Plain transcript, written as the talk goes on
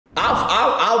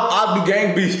I'll do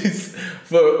gang beats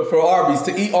for Arby's.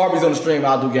 To eat Arby's on the stream,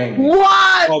 I'll do gang beats.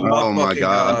 What? Oh my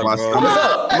God.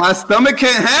 My stomach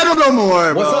can't handle no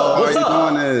more. What's up? What's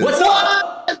up? What's up?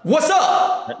 What's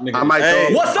up? I might go.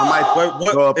 What's up?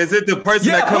 What? Is it the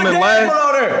person that come in last?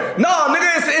 last? No,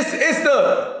 nigga, it's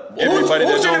the everybody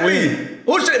who that should don't it be? win.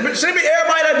 Who should it be? Should it be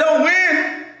everybody that don't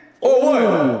win? Or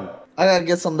what? I gotta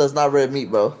get something that's not red meat,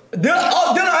 bro. Are you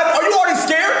already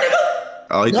scared, nigga?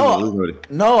 Oh, he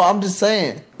No, I'm just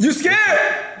saying. You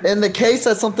scared? In the case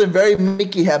that something very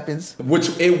Mickey happens. Which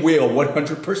it will,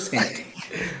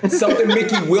 100%. Something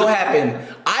Mickey will happen.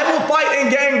 I will fight in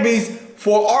gang beats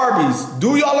for Arby's.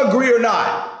 Do y'all agree or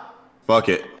not? Fuck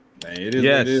it. Man, it is.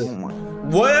 Yes. It is.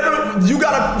 Whatever, you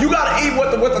gotta eat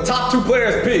what the top 2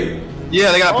 players pick.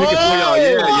 Yeah, they gotta pick it for y'all.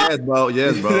 Yeah, yes, bro.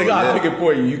 Yes, bro. They gotta pick it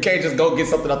for you. You can't just go get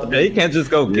something out the menu. Yeah, you can't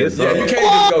just go get something. Yeah, you can't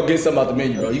just go get something out the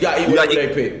menu, bro. You gotta eat whatever they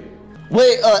pick.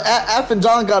 Wait, Af and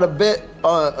John got a bet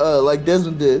like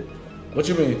Desmond did. What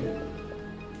you mean?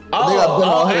 Af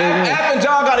and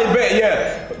John got a bet,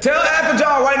 yeah. Tell Af and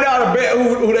John right now to bet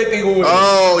who they think will win.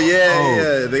 Oh,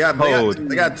 yeah. They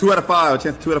got 2 out of 5. A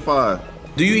chance of 2 out of 5.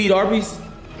 Do you eat Arby's?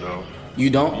 No. You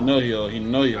don't? You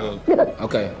know you.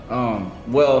 Okay.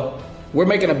 Well, we're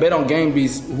making a bet on game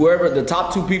beats. Whoever the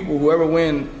top 2 people,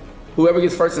 whoever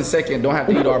gets first and second, don't have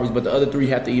to eat Arby's, but the other 3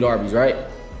 have to eat Arby's, right?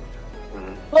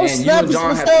 Oh, snap!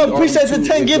 Appreciate the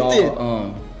 10 gifted.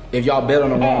 If y'all bet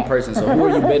on the wrong person, so who are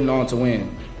you betting on to win?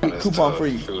 Coupon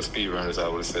free. If it was speedrunners, I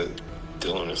would have said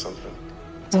Dylan or something.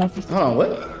 Hold on, what?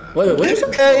 Wait, what is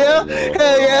it? Hell yeah!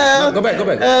 Hell yeah! No, go back.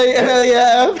 Hell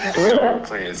yeah!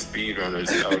 Playing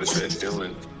speedrunners, I would have said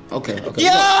Dylan. Okay.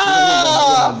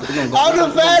 Yeah! I'm the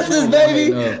fastest,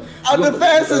 baby. I'm the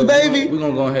fastest, baby. We're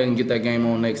gonna go ahead and get that game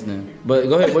on next then. But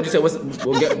go ahead. What you say?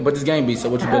 But this game be? So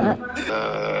what you betting on?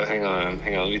 Hang on.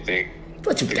 Let me think.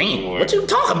 What you think? What you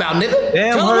talking about, nigga?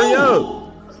 Damn, hurry up.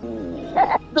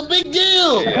 The big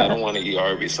deal. Yeah, I don't want to eat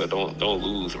Arby's, so don't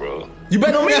lose, bro. You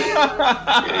bet on me?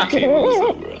 Yeah, you can't lose,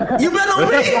 though, bro. You bet on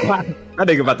me? I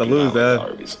think about to lose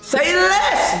that. Say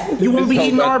less. You won't be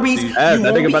eating Arby's. You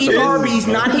won't be eating Arby's.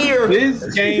 Not here.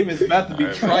 This game is about to be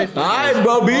trifling. All right,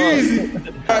 bro. Be easy. All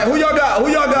right, who y'all got?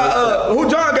 Who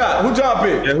John got? Who John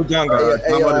picked? Yeah, who John got?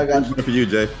 I'm about to for you,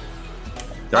 Jay.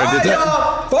 All right,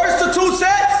 y'all. First to 2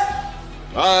 sets.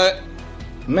 All right.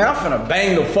 Man, I'm finna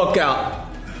bang the fuck out.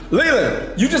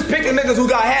 Leland, you just picking niggas who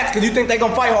got hats because you think they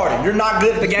gonna fight harder. You're not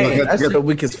good at the game. That's the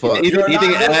weakest fuck. You're not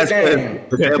good at the game.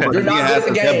 You're not good at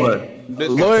the game.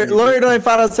 Lori don't even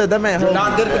find out said that man. You're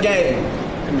not good at the game.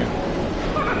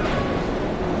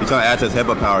 You trying to add to his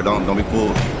headbutt power? Don't be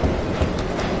fooled.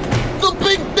 The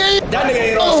big thing. That nigga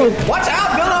ain't on shit. Watch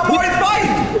out, Dylan. I'm already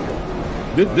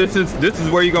fighting. This is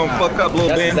where you gonna fuck up, little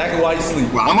That's Ben. exactly why you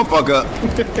sleep. Well, I'm gonna fuck up.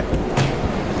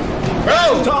 Bro,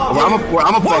 I'm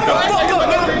a fuck up.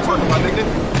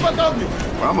 Fuck off me.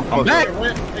 I'm a fuck back. up.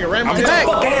 Nigga ran my Get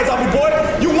your fucking hands off me, boy.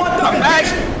 You want them, bitch,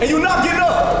 and you not getting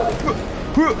up.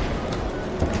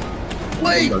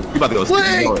 Wait. You about to go sleep.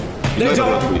 They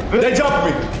jumping me. They jumping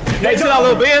me. Hey, chill out,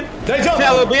 little Ben. They jumping Chill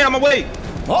out, little Ben. I'ma wait.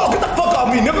 Oh, get the fuck off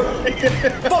me, nigga.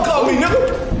 Fuck off me, nigga.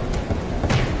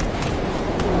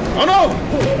 Oh no!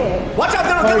 Watch out,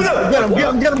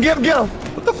 Dylan. Get him.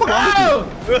 What the fuck?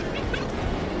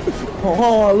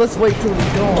 Oh, let's wait till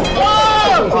he's gone.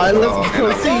 All right, let's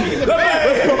proceed.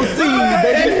 Let's proceed,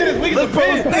 baby. Let's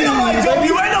proceed. Ain't nobody jump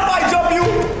you. Ain't nobody jump you.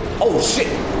 Oh, shit.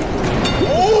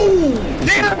 Oh,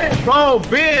 Damn it. Oh,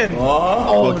 Ben.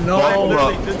 oh no.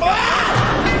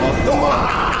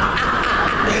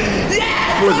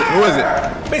 Yeah! Who is it?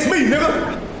 It's me, nigga.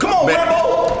 Come on,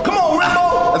 Rambo. Come on,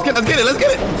 Rambo. Let's get it.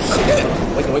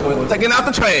 Wait. Taking out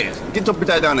the trash. Get your bitch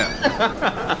out down there.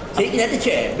 Taking out the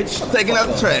trash, bitch. Taking out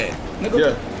the trash. Nigga.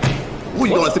 Yeah. Who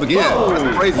you gonna sleep again?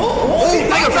 That's crazy.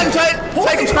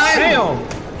 Take him, trash. Damn.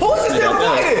 Who is this still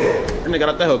fighting? That nigga got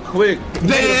out that hoe quick.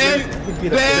 Dan.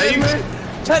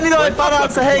 Let me know if I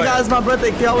say, hey guys, my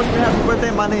birthday. Can y'all wish me happy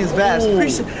birthday? My name is Vash.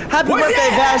 Happy birthday,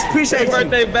 Vash. Appreciate you.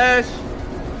 Birthday bash.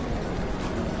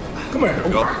 Come here.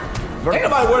 Go. Ain't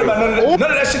nobody worried about none of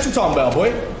that shit you talking about,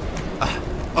 boy.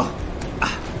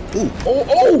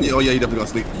 Oh, yeah, you definitely gonna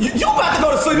sleep. You about to go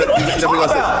to sleep. What you talking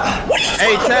about? What are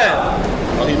you talking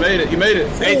about? Oh, he made it.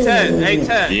 Hey, 10. Hey,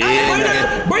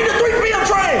 bring the 3 p.m.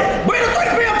 train. Bring the 3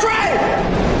 p.m.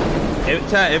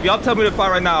 train. If y'all tell me to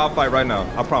fight right now, I'll fight right now.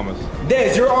 I promise.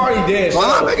 Des, you're already dead.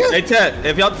 Hey, Ted,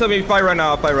 if y'all tell me to fight right now,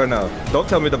 I'll fight right now. Don't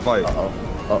tell me to fight.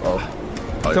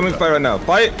 Tell me to fight right now.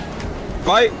 Fight.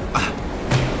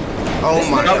 Oh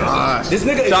my gosh. This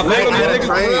nigga is Stop banging on these little. niggas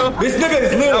for real. This nigga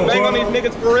is little, Stop banging on bro. these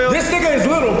niggas for real. This nigga is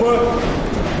little, bro.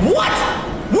 What?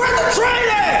 Where's the train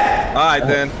at? All right,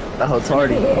 then. that hoe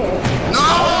tardy. No!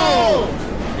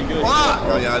 Fuck!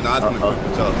 Oh, yeah, no, I was gonna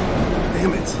catch up.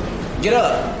 Damn it. Get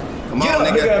up. Come Get on,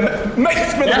 up, nigga. nigga. Make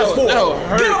Expendables 4.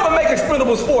 Get up and make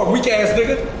Expendables 4, weak ass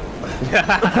nigga. Get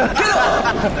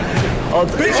up.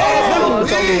 Bitch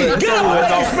ass nigga. Get up and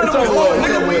make Expendables 4,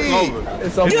 nigga.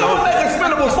 It's over. Get up and make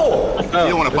Expendables 4. You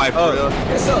don't want to fight for real.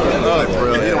 It's up. You don't want to fight for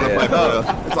real. You don't want to fight for real.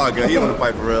 It's all good. You don't want to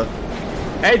fight for real.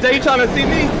 Hey, Jay, you trying to see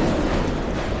me?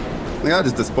 Nigga, I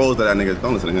just disposed of that nigga.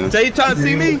 Don't listen to him. Jay, you trying to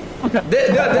see me?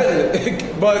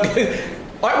 But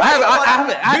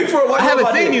I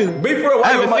haven't seen you. Be for real.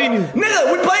 I haven't seen you.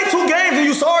 Nigga, we played 2 games and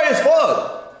you sorry as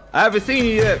fuck. I haven't seen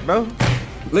you yet, bro.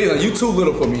 Leland, you too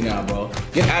little for me now, bro.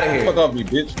 Get out of here. Fuck off me,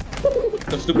 bitch.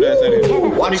 That stupid ass out of here.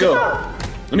 Let me go.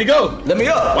 Let me go. Let me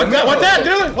up. Watch out,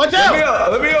 Dylan. Watch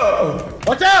out. Let me up.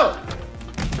 Watch out.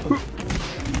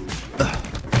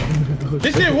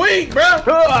 This shit weak, bro.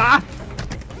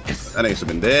 That nigga should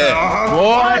been dead.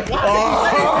 Why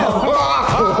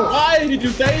did you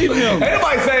save him? Ain't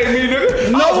nobody save me,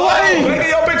 nigga. No way. Nigga,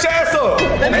 your bitch ass up.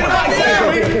 Ain't nobody save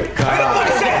me. Ain't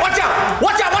nobody save me. Watch out.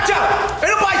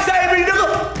 Ain't nobody save me, nigga.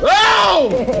 Oh!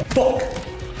 Fuck.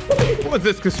 Who is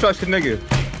this construction nigga?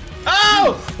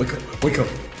 Oh! Wake up.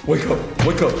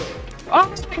 Oh,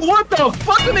 what the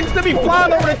fuck? The niggas should be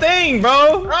flying over the thing,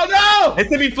 bro. Oh no! They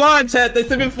should be flying, chat. They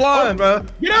should be flying, bro.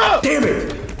 Get up! Damn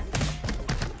it.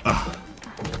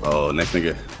 Oh, next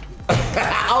nigga.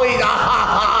 Oh, he's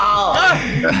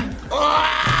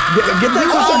Get that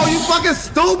Oh, you fucking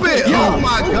stupid! Oh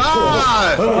my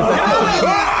god!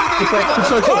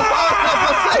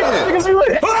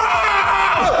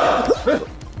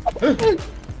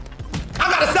 I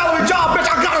got a salary job, bitch.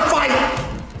 I gotta fight.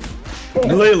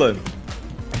 Leland.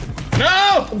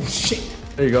 No! Oh, shit.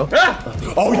 There you go.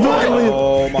 Oh, he fucking Leland.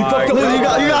 Oh my god. Leland, you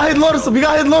got hit lotus him.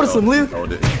 Leland.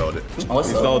 Sold it. What's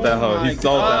He up? sold that hoe. He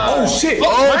sold that hoe. Oh, shit.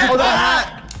 Oh,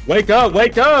 that! Wake up,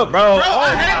 bro. Bro,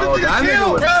 I had Oh, this that nigga nigga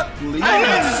killed, was bro. bleeding. I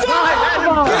had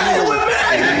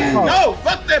him. No,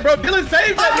 fuck that, bro. Dylan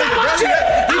saved that nigga, bro.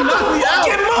 He knocked me out.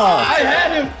 I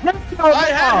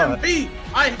had him beat.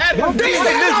 This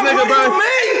nigga, bro.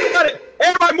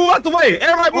 Everybody move out the way.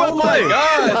 Oh, my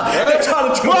God. They're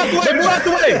trying to Move out the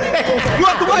way. Move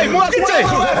out the way. Get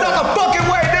your ass out the fucking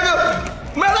way,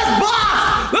 nigga. Man, let's box.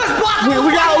 We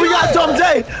got Jump J.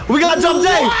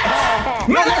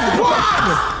 Man, let's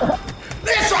box.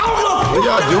 This, I don't know. What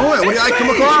y'all doing? What y'all come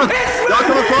across? Y'all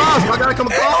come across. I gotta come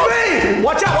across.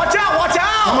 Watch out.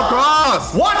 Come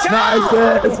across. Watch out.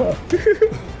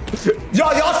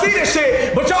 Y'all see this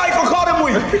shit, but y'all ain't gonna call them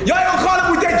weak. Y'all ain't gonna call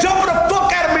them weak. They jumping the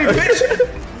fuck out of me, bitch.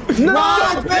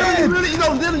 Nah,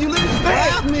 Dylan, you literally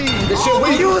stabbed me. This shit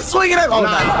weak. You was swinging at me.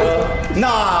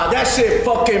 Nah, that shit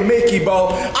fucking Mickey, bro.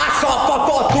 I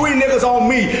fought 3 niggas on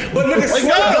me, but niggas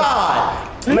swear to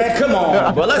God. Man, come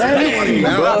on, bro. Let's bang,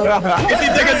 bro. Get these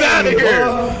niggas out of here.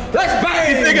 Let's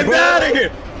bang, These niggas out of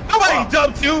here. Nobody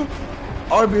jumped you.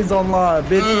 RB's online,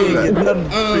 bitch. You ain't get nothing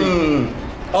for free.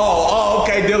 Oh,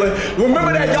 okay, Dylan.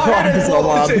 Remember that y'all had RB's that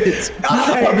online, shit. bitch.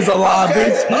 RB's online,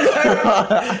 bitch.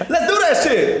 Let's do that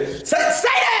shit. Say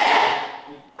that.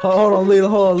 Hold on,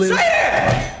 Leland. Say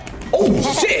that. Oh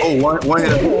shit. Oh, one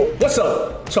hit. What's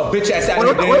up? So bitch ass out here,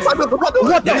 What Dance.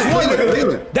 the That's one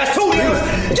nigga. That's 2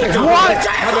 niggas. Get your bitch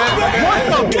ass off me.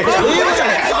 Get your bitch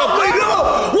ass off me, nigga.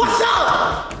 What's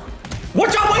up?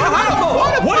 What y'all waiting around for?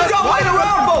 What is y'all waiting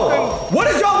around for?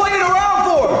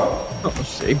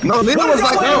 No, Leland was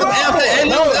like,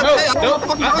 No.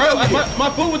 My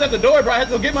food was at the door, bro. I had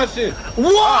to go get my shit.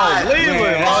 What?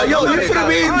 Leland. Yo, you finna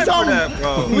be eating something.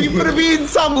 You finna be eating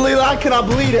something, Leland. I cannot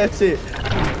believe that shit.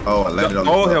 oh, I landed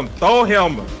on Throw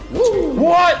him.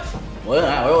 What?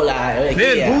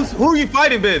 Ben, who you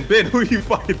fighting, Ben? Who you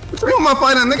fighting? Who am I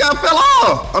fighting? Nigga, I fell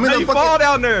off. I mean, How the you fall fucking,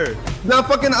 down there? the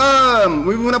fucking,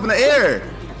 we went up in the air.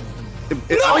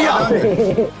 Oh, yeah.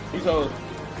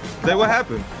 Say what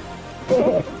happened?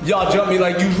 Y'all jump me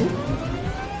like usual.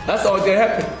 That's all that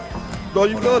happened. No,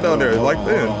 you fell down there like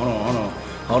that.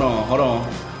 Hold on.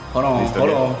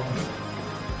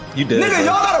 You did. Nigga,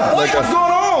 y'all gotta fight. What's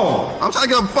going on? I'm trying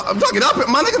to get up.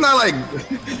 My nigga not like.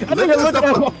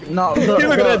 No, You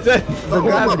look at that. the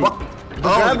gravity.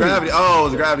 The gravity. Oh, it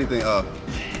was a gravity thing. Oh,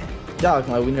 Y'all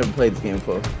acting like we never played this game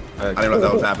before. I didn't know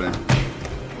that was happening.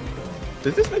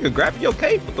 Does this nigga grab your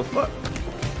cape? What the fuck?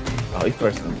 Oh, he's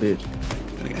first in the bitch.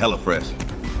 Nigga, hella fresh.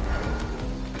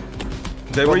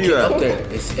 Jay, where you Up at? there.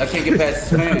 I can't get past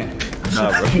this man.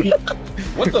 Nah, bro.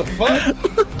 What the fuck?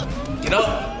 Get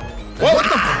up.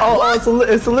 Oh, it's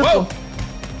a lift. Whoa.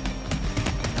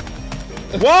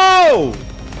 Whoa!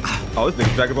 Oh, this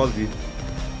nigga Dragon Ball Z.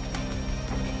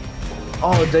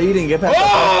 Oh, Jay, you didn't get past that.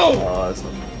 Oh! Oh, that's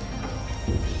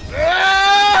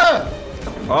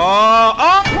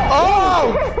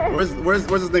Where's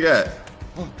this nigga at?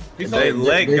 They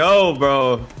let go,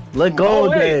 bro. Let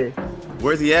go, Jay.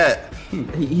 Where's he at?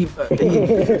 He in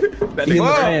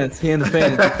the fans. He in the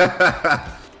fans.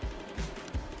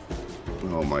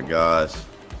 Oh my gosh.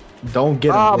 Don't get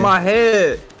him. Ah, my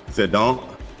head. He said don't.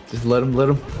 Just let him.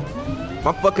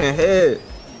 My fucking head.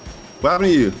 What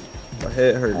happened to you? My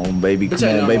head hurt. Come on, baby. Bitch, Come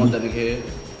ain't on, nothing wrong baby. with that nigga head.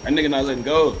 That nigga not letting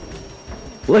go.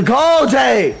 Let go,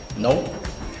 Jay. Nope.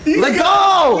 Let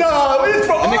go. Nah, it's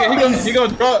from That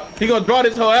nigga, he gonna draw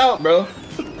this hoe out, bro.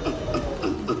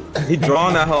 He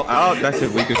drawing that hoe out. That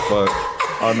shit weak as fuck.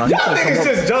 Oh no, Y'all niggas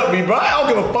just jumped me, bro. I don't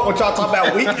give a fuck what y'all talking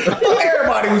about weak. Fuck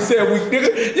everybody who said weak,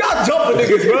 nigga. Y'all jumping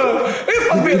niggas, bro. It was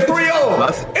supposed to be a 3-0.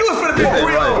 It was supposed to be a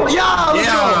 3-0.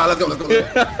 Yeah, let's go.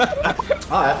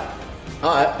 Alright.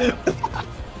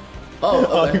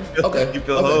 Oh, okay. You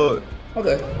feel old.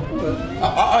 Okay.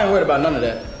 I ain't worried about none of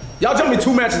that. Y'all jumped me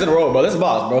 2 matches in a row, bro. Let's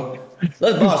boss, bro.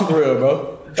 Let's boss for real,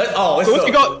 bro. It's So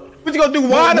what you gonna do?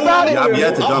 Whine about it? I've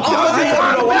yet to jump you.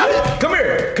 Come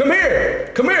here.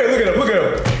 Look at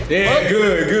him. Yeah,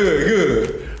 good.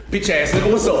 Bitch ass nigga,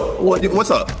 what's up?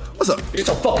 What's up? Get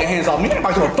your fucking hands off me.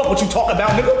 Anybody give a fuck what you talking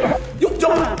about, nigga? You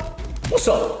don't. What's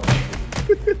up?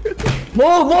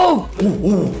 Move.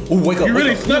 Ooh, wake up. You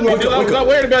really snuck me, dude. I was not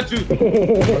worried about you.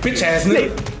 Bitch ass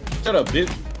nigga. Shut up, bitch.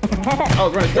 I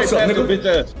was running straight What's up, past your nigga? bitch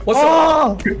ass. What's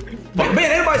up?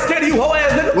 Man, anybody scared of you, hoe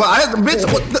ass nigga? Well,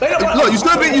 look, you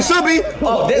should be.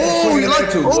 Oh,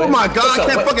 that's Oh my god, I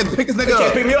can't fucking pick this nigga You can't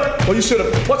up. pick me up? Well, you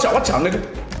should've. Watch out, nigga.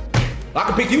 I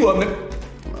can pick you up, nigga.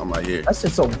 I'm right here. That's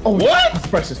just so. Oh, What? That's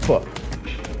fresh as fuck.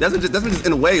 That's just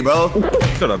in the way, bro.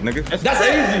 Shut up, nigga. That's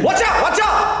it. Watch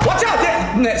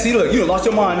out. See, look, you done lost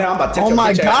your mind now. I'm about to take Oh your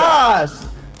my bitch ass gosh.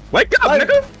 Wake up,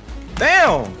 nigga.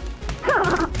 Damn.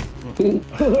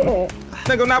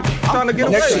 Nigga not trying to get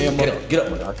away. Get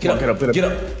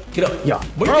up. Yeah.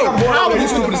 But you think I'm born over? You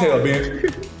stupid as hell, man. You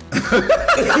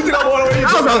think I'm born over?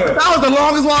 That was the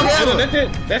longest walk ever.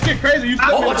 That shit crazy. You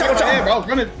Oh, watch out. bro. I was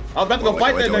running. I was about to go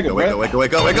fight that nigga, bro.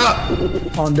 Wake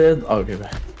up. On this. Oh, okay, man.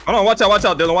 Hold on, watch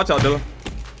out, Dylan.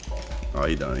 Oh,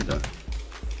 he done.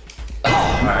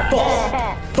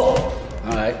 Fuck.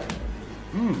 Alright.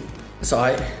 That's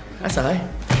alright.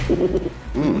 You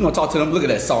gonna talk to them? Look at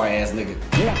that sorry ass nigga.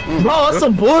 Bro, that's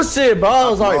some bullshit, bro. I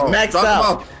was already maxed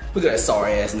out. Look at that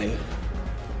sorry ass nigga.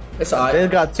 It's alright. They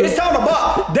got 2. It's time to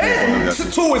bop. That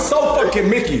 2 is so fucking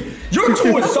Mickey. Your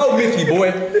 2 is so Mickey,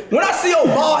 boy. When I see your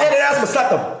bald-headed ass, I'ma slap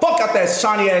the fuck out that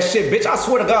shiny ass shit, bitch. I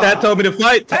swear to God. Chad told me to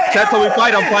fight. Chad told me to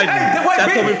fight. I'm fighting.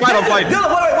 Chad told me to fight. I'm fighting. Dylan,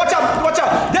 wait, watch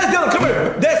out. That's Dylan. Come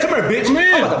here,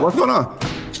 bitch. What's going on?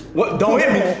 What? Don't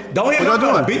hit me. Don't hit me. What I'm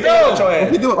y'all gonna doing? beat the hell out your ass.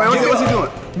 What's he doing? What's he doing?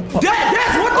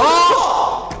 That's what the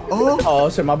fuck? Oh,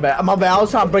 shit, my bad. I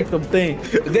was trying to break the thing.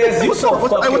 That's you so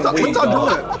fucking What weak, y'all dog.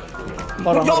 doing?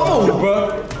 Hold on. Y'all move, bro.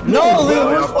 No,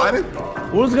 Leland. Y'all fighting?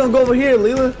 We're just gonna go over here,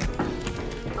 Leland.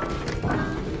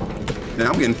 Yeah,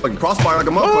 I'm getting fucking crossfire like a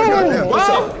motherfucker. Goddamn. What's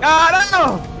up?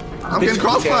 I'm getting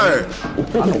crossfire. I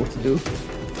know what to do.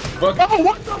 Oh,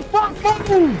 what the fuck?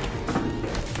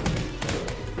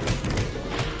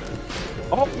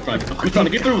 Oh, I'm trying to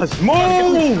get through.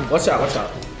 Move. Watch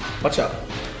out.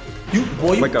 You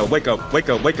boy, you Wake up.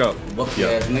 bucky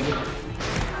ass nigga.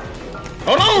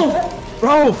 Hold on.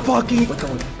 Bro, fucking.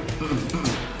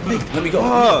 Let me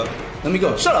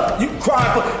go. Shut up. You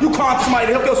crying for somebody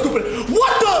to help your stupid.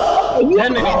 What the? That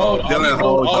nigga hold. Dylan,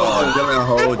 hold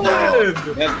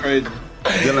on. That's crazy.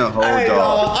 Dylan, hold Hey, on.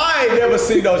 I ain't never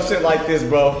seen no shit like this,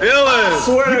 bro. Dylan. I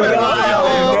swear to God,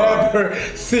 I've never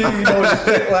seen no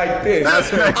shit like this. That's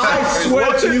crazy. I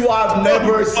swear to you, I've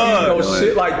never seen no Dylan.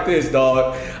 shit like this,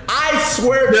 dog. I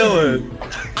swear to you.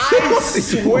 I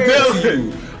swear to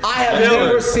you. I have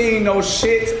never seen no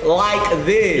shit like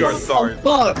this. You're sorry.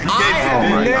 Fuck. I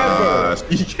have never.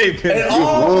 You can't get In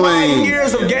all my Boy.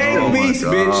 years of Game Beats,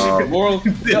 bitch.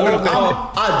 Dylan,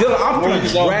 I'm finna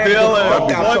drag the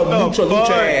fuck out your Mucha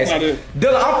Lucha ass.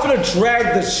 Dylan, I'm finna drag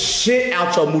the shit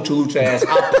out your Mucha Lucha ass. I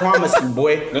promise you,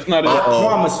 boy. That's not it. I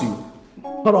promise you.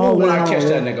 Hold on, When I catch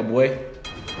that nigga, boy.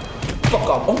 Fuck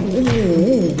off.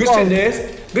 Ooh, good shit,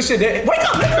 Des. Good shit, Des. Wake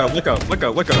up, nigga. Wake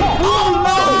up. Oh,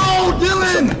 no,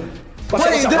 Dylan. Watch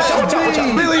out.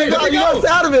 Leland, you got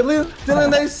out of it, Leland. Dylan,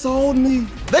 they sold me.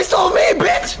 They sold me,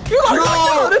 bitch. You like,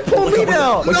 no. They pulled me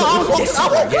down. I woke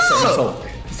up.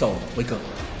 So, wake up.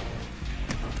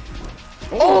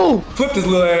 Oh, Flip this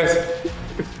little ass.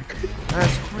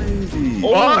 That's crazy.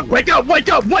 Oh, wake up.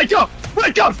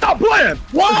 Stop playing.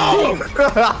 Whoa.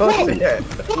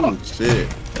 Oh, shit.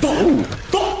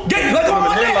 Let go of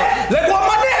my neck. Let go of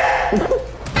my neck.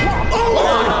 Oh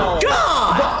my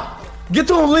God. Get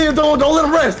to him, Leland. Don't let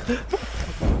him rest.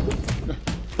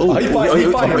 Oh, he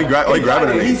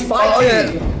grabbing me. He's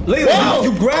fighting. Leland,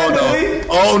 you grabbed me.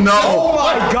 Oh no. Oh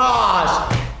my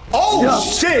gosh. Oh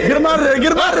shit. Get him out of there.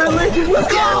 Get him out of there, Leland. Let's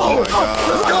go. Let's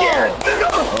go.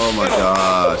 Oh my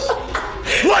gosh.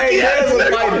 Hey,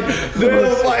 Desmond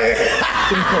fighting.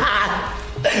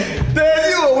 Damn,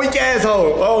 you a weak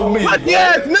asshole. Oh, me.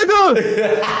 Yes, nigga.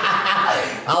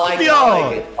 I like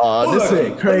it. This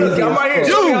ain't crazy. I'm right here.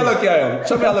 Show me how I look at him.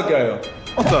 Show me how I look at him.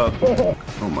 What's up?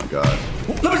 Oh my god.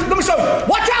 Let me show you.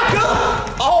 Watch out, girl.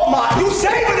 Oh my. You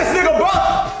saving this nigga, bro.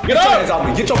 Get your hands off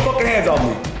me. Get your fucking hands off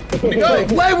me. Wait.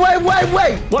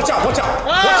 Watch out.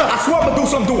 I swear I'm gonna do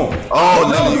something to him. Oh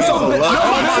no.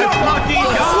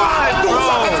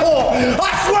 I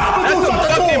swear I'm gonna do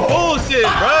something to him. Bullshit,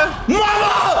 bro.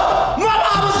 Mama, I'm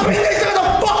gonna beat this nigga the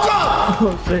fuck up.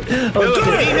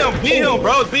 Beat him,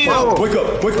 bro. Beat him. Wake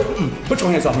up. Put your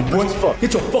hands off me, boy.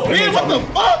 Get your fucking hands off me.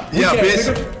 Yeah,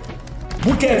 bitch.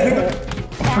 Weak ass nigga.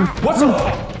 What's up?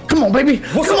 Come on, baby.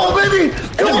 Come on, baby.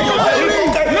 No. Here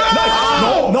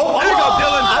you go,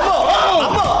 Dylan.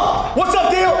 I'm up. What's up,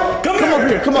 Dylan?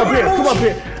 Come up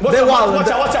here. They're wild. Watch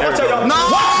out, y'all. No!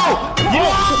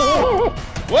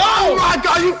 Oh my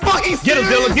god, you fucking serious?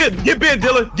 Get him, Dylan. Get Ben,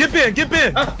 Dylan. Get Ben.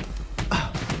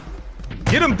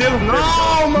 Get him, Dylan. No,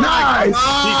 nice.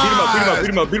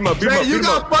 Beat him up. Jay, you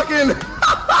got fucking...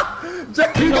 Jay,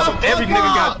 you got every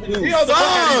nigga got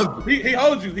He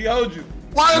holds you.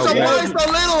 Why is your body so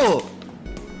little?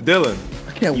 Dylan. I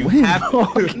can't win.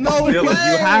 No way. Dylan,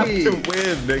 you have to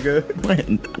win, nigga.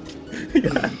 I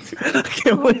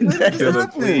can't win that. Dylan,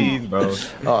 please, bro.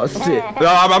 Oh shit. No,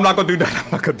 I'm not gonna do that.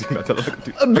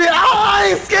 I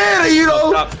ain't scared of you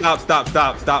though. Stop,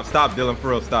 Dylan, for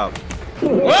real, stop.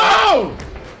 Whoa!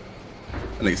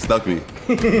 That nigga stuck me.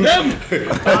 That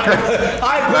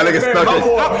nigga stuck me.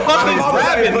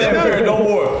 No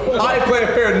more. I ain't playing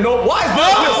fair no. Why is this?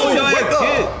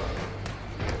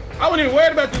 I wasn't even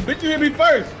worried about this. Bitch, you hit me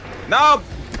first. No.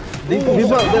 They're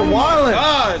wildin'.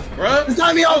 Gosh, bro. It's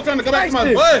time me out trying to go back to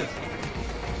my bus.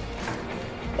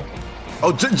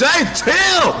 Oh, Jay,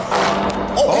 chill!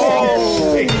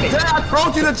 Oh! Jay, I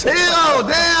told you to chill!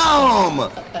 Damn!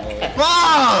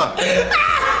 Fuck!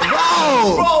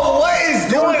 Bro, what is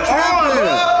going on,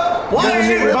 bro? Why is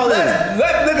it, bro?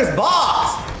 Let niggas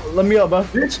box. Let me up, bro.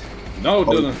 Bitch. No,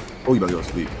 Dylan. Oh, you about to go to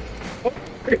sleep.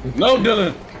 No,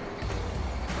 Dylan.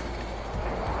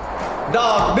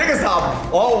 Dog, niggas are.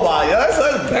 Oh my, that's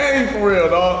pain for real,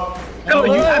 dog. Dylan,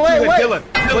 you have to win, Dylan.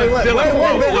 Wait.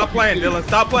 Stop playing,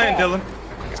 Dylan.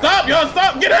 Stop, y'all,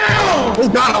 stop. Get down. Who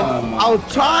got him? I was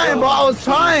trying, bro.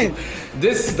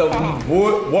 This is the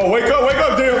whoa, wake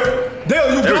up, Dale,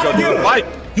 you got him. Fight.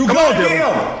 You got him.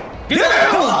 Get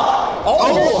down.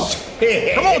 Oh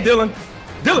shit. Come on, Dylan.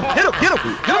 Dylan, hit him. Get him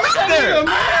out there.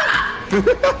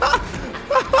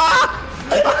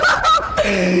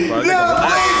 Dylan,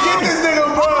 please get this nigga,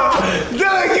 bro.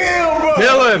 Dylan, get him, bro.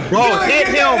 Dylan, bro, hit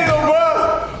him.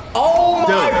 Oh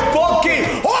my fucking.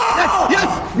 Yes.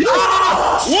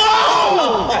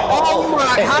 Whoa! Oh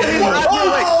my!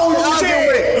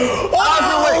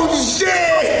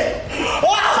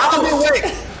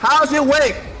 How's it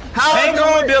wake? Hang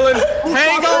on, Dylan.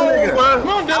 Hang on, bro. Come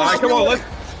on, Dylan. All right, come on, let's.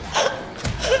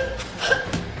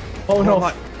 Oh no!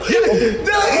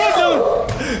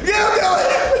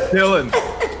 Dylan.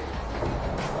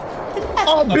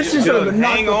 Oh, bitch, you should have been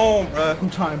hang on, bro. I'm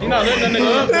trying, bro. You're not letting that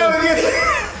nigga up.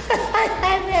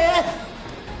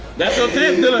 That's your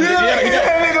tip, Dylan.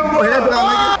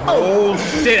 Oh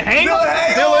shit! Hang on,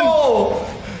 Dylan.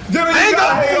 Hang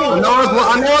on. I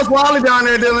know it's wildly down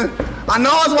there, Dylan. I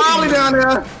know it's wildly down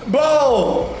there.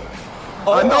 Bro.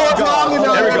 I know it's wildly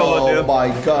down there. There we go, Oh my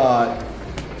god.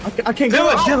 I can't go.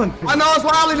 Dylan. I know it's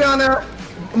wildly down there.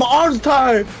 My arms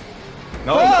tired.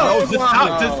 No, just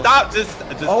stop.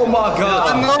 Oh my god.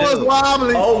 I know it's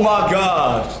wobbly. Oh my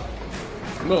gosh.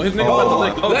 No, his nigga about to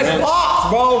let go, Let's man. box,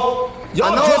 bro. I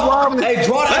know it's wobbly. Hey,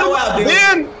 draw that hoe out,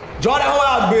 Dylan. Draw that hoe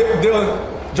out, Dylan.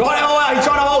 Draw that hoe out. He's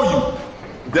trying to hold you.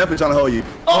 Definitely trying to hold you.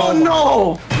 Oh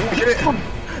no!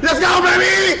 Let's go,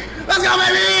 baby! Let's go,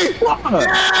 baby!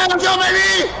 Yeah, let's go,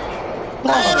 baby!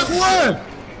 Hey, let's win!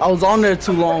 I was on there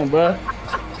too long, bro.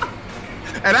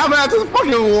 And I'm about to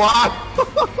fucking walk.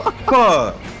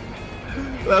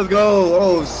 Let's go.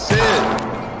 Oh shit.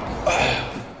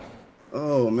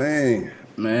 Oh man.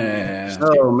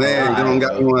 Oh man. Dylan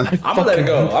got one. I'ma let it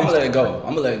go. I'ma let it go.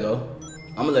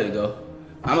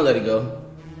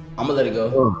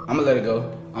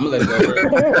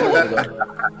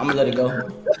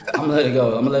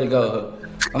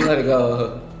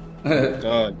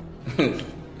 God.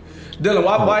 Dylan,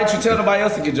 why didn't you tell nobody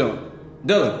else to get jumped?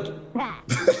 Dylan.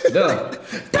 Dylan,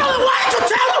 why did you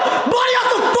tell him? Boy, you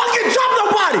have to fucking drop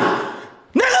nobody!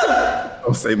 Nigga!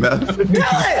 Don't say math.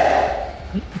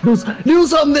 Dylan! Do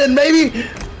something then, baby!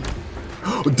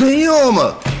 Damn!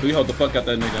 We hold the fuck out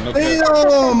that nigga. No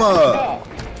Damn!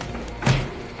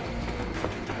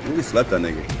 We slept that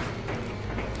nigga.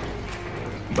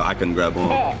 But I couldn't grab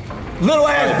on. Little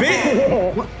ass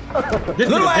bitch!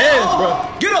 Little ass, bro.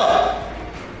 Get up!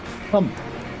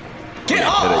 Get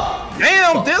up!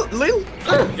 Damn, Leland.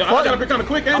 Yo, I gotta be kind of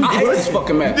quick, ain't I hate this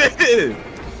fucking man.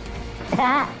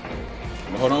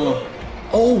 Hold on.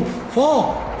 Oh,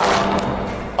 fall.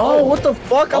 Oh, what the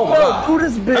fuck? I fell through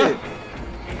this bitch.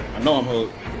 I know I'm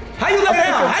hooked. How you lay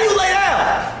down? How you lay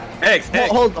down? X.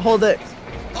 Hold X.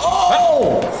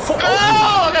 Oh! Oh, I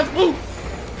got spooked.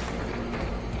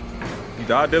 You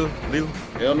died, Dylan? Leland?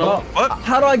 Hell no. What?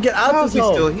 How do I get out How this is he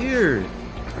hole? still here?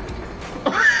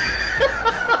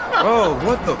 Oh,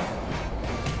 what the?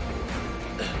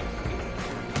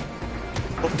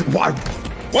 Why?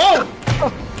 Whoa!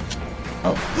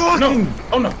 Oh, fucking! No.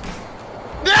 Oh no!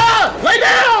 Yeah! Lay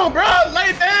down, bro!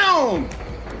 Lay down!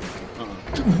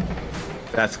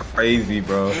 That's crazy,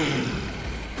 bro.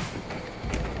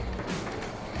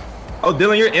 Oh,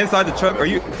 Dylan, you're inside the truck. Are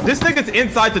you? This nigga's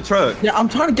inside the truck. Yeah, I'm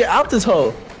trying to get out this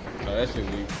hole. Oh, that shit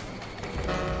weak.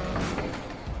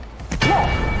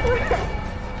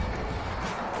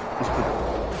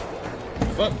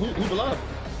 Fuck, who's alive?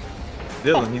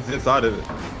 Dylan, he's inside of it.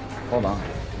 Hold on.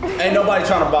 Ain't nobody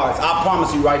trying to box. I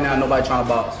promise you right now, nobody trying to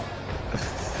box.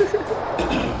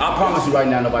 I promise you right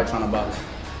now, nobody trying to box.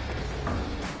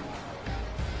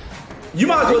 You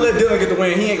might as well let Dylan get the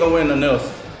win. He ain't gonna win nothing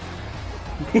else.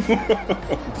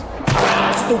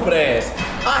 Stupid ass.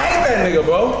 I hate that nigga,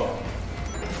 bro.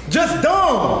 Just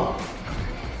dumb.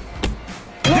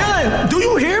 Dylan, do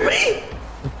you hear me?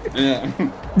 Yeah.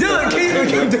 Dylan,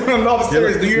 Dylan, no, I'm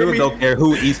serious. Do you hear me? Don't care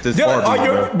who eats this Dylan, are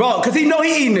you, bro? Cause he know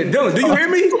he eating it. Dylan, do you hear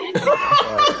me?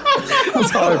 I'm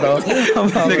sorry, bro. This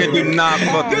nigga do not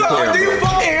fucking Dylan, care, do you bro.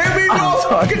 fucking hear me,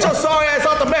 bro? Get your sorry ass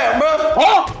off the mat, bro.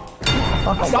 Oh!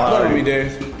 Stop playing me,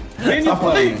 dude. Stop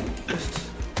playing me.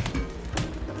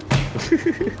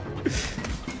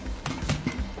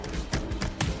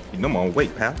 You know I'm on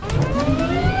weight, pal.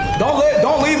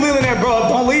 Don't leave Leland there, bro.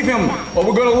 Don't leave him, or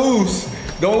we're gonna lose.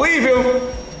 Don't leave him.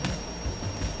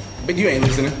 But you ain't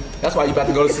listening. That's why you about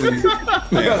to go to sleep.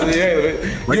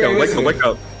 Wake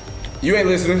up. You ain't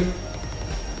listening.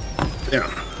 Yeah.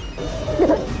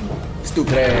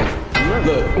 Stupid ass.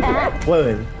 Look.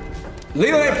 Wait.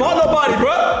 Leland ain't fought nobody,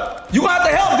 bro. You gonna have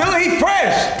to help Dylan. He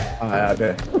fresh. Alright, I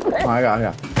bet. Alright, I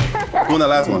got. Who won that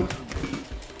last one? Me.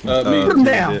 Put him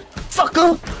down.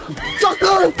 Sucker!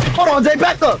 Sucker! Hold on, Jay,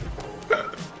 back up!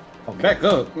 Back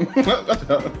up.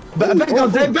 Back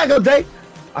up, Jay, back up, Jay!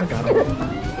 I got him.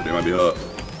 They might be up.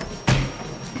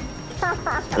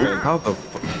 How the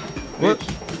fuck? What?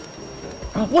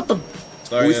 What the?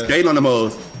 Sorry, We skating on them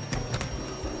hoes.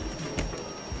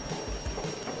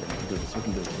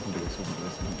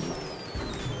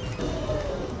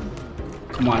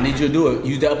 Come on, I need you to do it.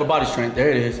 Use that upper body strength. There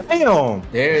it is. Damn.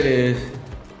 There it is.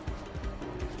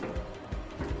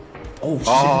 Oh shit!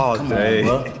 Come on,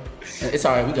 bro. It's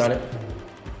alright. We got it.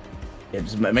 Yeah,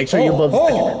 just make sure you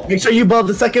above. Make sure you above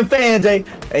the second fan, Jay.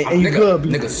 And you good,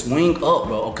 nigga. Swing up,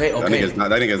 bro. Okay. That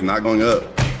nigga's not going up.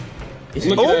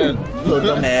 Look at that. Little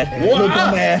dumbass. Little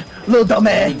dumbass. Little dumbass.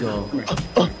 There you go.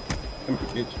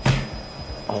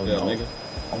 Oh Yeah, no. nigga.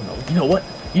 Oh no. You know what?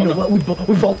 You know what? We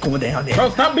both going down there. Bro,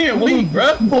 stop being weak,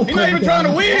 bro. He's not even trying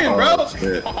to win, bro.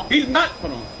 Shit. He's not.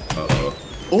 Hold on.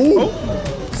 Ooh.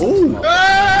 Ooh.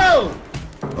 Oh!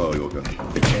 Oh, you okay?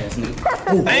 Bitch ass nigga.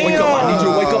 Oh, wake up! I need you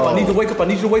to wake up! I need you to wake up! I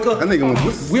need you to wake up! That nigga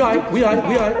was. We alright. We alright.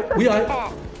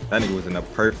 That nigga was in a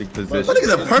perfect position. That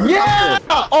nigga's a perfect. Yeah!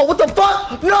 Oh, what the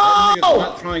fuck? No! Nigga's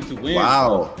not trying to win.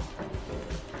 Wow.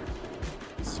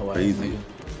 So Crazy.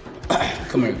 nigga.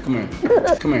 Come here.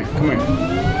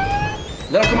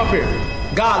 Let him come up here.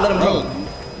 God, let him Bro, go.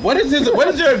 what is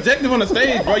your objective on the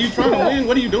stage, bro? You trying to win?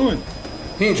 What are you doing?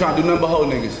 He ain't trying to do nothing but hold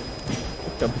niggas.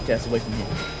 Don't put your ass away from me.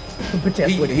 Don't put your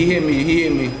ass away from He hit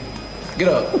me. Get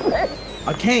up.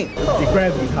 I can't. The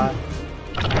gravity's high.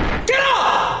 Get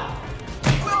up!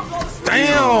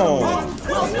 Damn!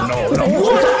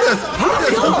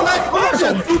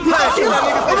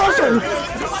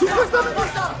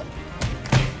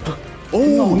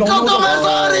 Oh, No,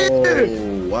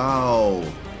 oh, wow.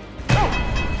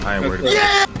 I ain't worried about it.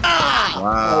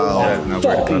 Wow. Not worried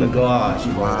about Fucking it. gosh,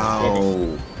 bro.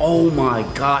 Wow. Oh my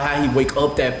god, how he wake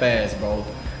up that fast, bro?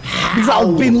 Because I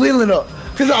was beating Leland up.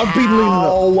 How?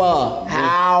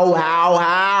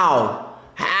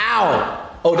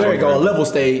 Oh, there you go, a level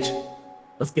stage.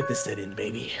 Let's get this set in,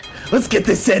 baby. Let's get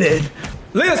this set in.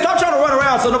 Leland, stop trying to run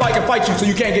around so nobody can fight you, so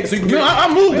you can't get. So you can get.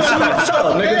 I'm moving. Shut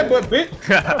up, nigga. But bitch.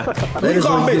 You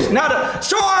call bitch. Now the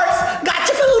shorts. Got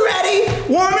your food ready,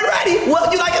 warm and ready.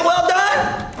 Well, you like it well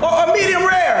done or medium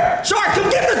rare? Shark, come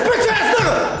get this bitch ass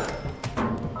nigga.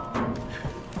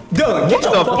 Dylan, get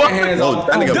your fucking hands off.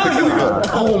 Dylan,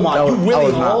 oh my, you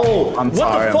really old. I'm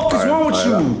sorry. What the fuck is wrong with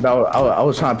you? I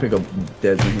was trying to pick up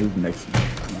Desmond. Who's next?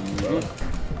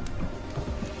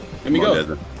 Let me go.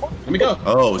 Let me go.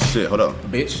 Oh shit, hold up.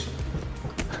 Bitch.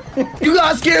 You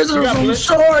got scared of some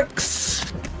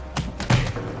sharks.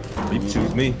 You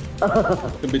choose me.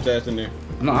 The bitch ass in there.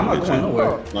 No, I'm not going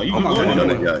nowhere. No, you going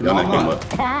nowhere. Your name came up.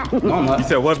 No, I'm not. You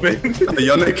said what, bitch?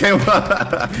 Your name came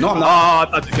up. No, I'm not. Oh, I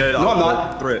thought you said. No, I'm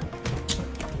not. Threat.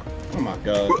 Oh my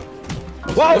god.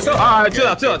 Whoa, what's up? All right, chill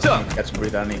out. Got you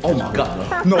breathe out. Oh my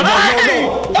god. No.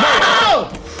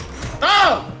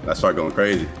 Oh! That start going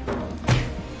crazy.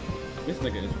 This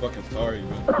nigga is fucking sorry,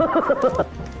 man.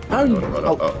 How you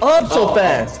up so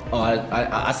fast? Oh,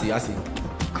 I see.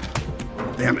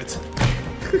 Damn it.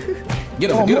 Get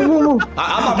him. Get him,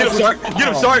 Shark. Get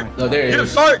him, Shark. No, there he is. Get him,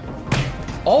 Shark.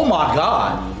 Oh my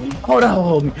god. Hold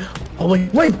on. Oh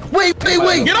wait.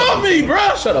 Get off me,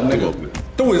 bro. Shut up, nigga.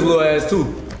 Threw his little ass too.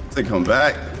 They come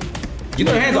back. Get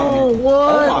your hands off me.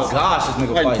 What? Oh my gosh, this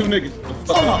nigga Like fighting. two niggas.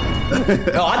 No,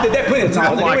 I did that plenty of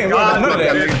times. We ain't worried about none of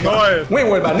that. We ain't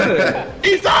worried about none of that.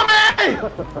 He saw me!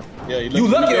 Yeah, You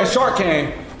lucky that shark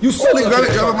came. You silly lucky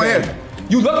that shark came.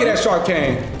 You lucky that shark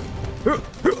came.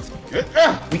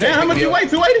 Damn, how much you weigh?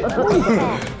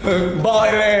 280? Bald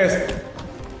ass.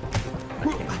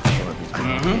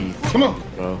 Come on.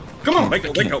 Come on. Wake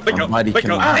up.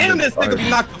 Damn, this nigga be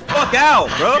knocked the fuck out,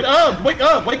 bro. Get up.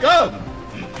 Wake up.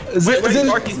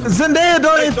 Zendaya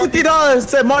donated $50.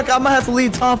 Said, Mark, I'm gonna have to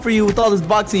leave Tom for you with all this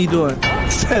boxing you doing.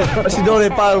 She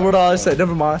donated $500. Said,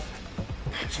 never mind.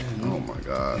 Oh my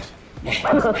gosh.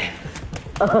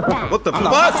 What the fuck?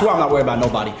 I swear I'm not worried about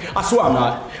nobody. I swear I'm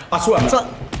not.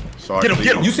 Sorry. Get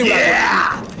him. You see what I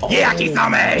did? Yeah, keep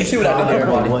on me. You see what I did to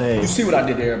everybody? No way. You see what I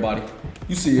did to everybody?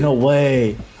 You see it? No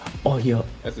way. Oh, yeah.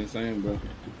 That's insane, bro.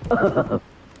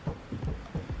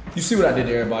 You see what I did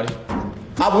to everybody?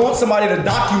 I want somebody to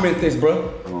document this,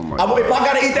 bro. Oh my If I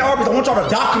gotta eat that Arby's, I want y'all to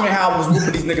document how I was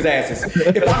whooping these niggas' asses.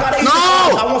 If I gotta eat this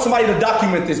Arby's, I want somebody to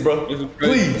document this, bro.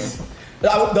 Please.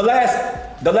 The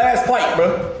last fight,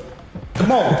 bro.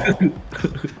 Come on.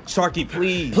 Sharky,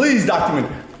 please. Please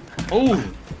document it. Ooh.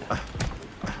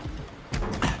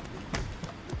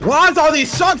 Why is all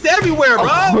these sharks everywhere, bro?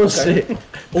 Oh, shit.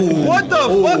 Ooh. What the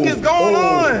fuck is going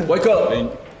on? Wake up.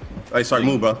 Hey, sorry,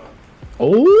 move, bro.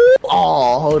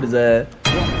 Oh, hold his ass.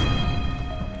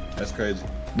 That's crazy.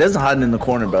 There's hiding in the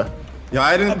corner, bro. Yeah,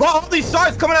 I didn't. Bro, all these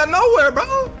sharks coming out of nowhere,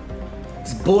 bro.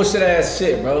 It's bullshit ass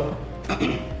shit, bro.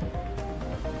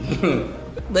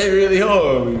 They really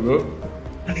harm me, bro.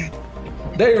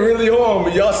 They really harm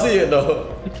me. Y'all see it though.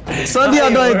 Sunday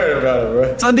I'm doing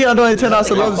 $10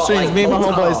 to love Like, streams. Me and my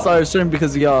homeboys started streaming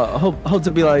because of y'all. Hope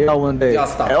to be like y'all one day. Y'all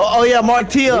stop. Oh yeah, Mark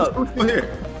T up. Who's here?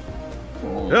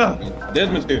 Yeah.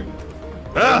 Desmond's here.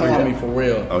 Harm me for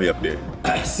real. Oh, he up there.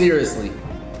 Seriously.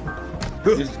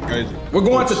 This is crazy. We're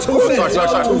going to 2 sets.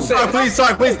 Sorry. 2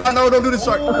 sets. Please. No, don't do this,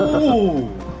 shark. Ooh.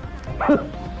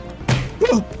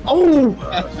 Oh.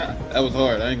 That was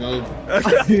hard. I ain't gonna.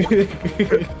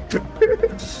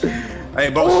 Hey,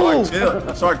 bro,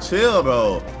 Shark, chill,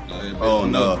 bro. Oh,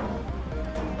 no.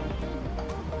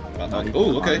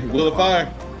 Oh, okay. Wheel of fire.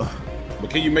 But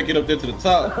can you make it up there to the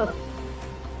top?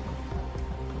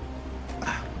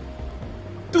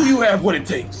 Do you have what it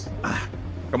takes?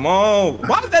 Come on.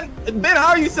 Why is that? Ben,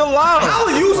 how are you still alive? How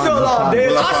are you still alive,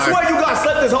 Dez? I swear you got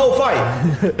slept this whole fight.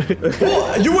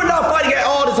 You were not fighting at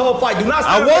all this whole fight. Do not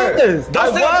stand up there.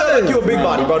 Don't stand up there like you a big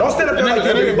body, bro. Don't stand up there like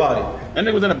you a big body. That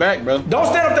nigga was in the back, bro. Don't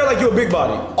stand up there like you a big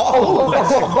body. Oh.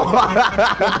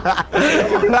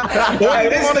 Hey,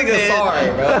 this nigga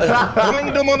sorry, bro.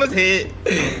 Don't do him on his head.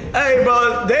 Hey,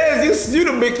 bro, Dez, you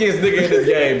the biggest nigga in this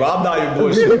game, bro. I'm not even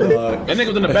bullshit, bro. That nigga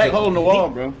was in the back holding the wall,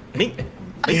 bro. Me.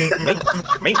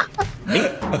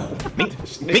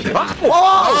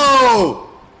 Oh!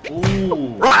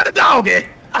 Ooh. Ride the dog,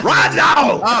 Ride the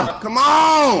dog. Come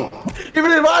on! Give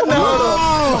me right now.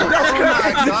 Oh my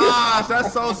gosh,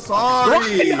 that's so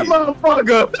sorry.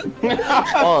 Motherfucker.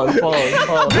 Pause.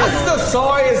 This is the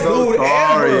sorriest dude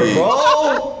ever,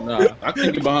 bro. Nah, I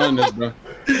can't get behind this, bro.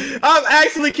 I'm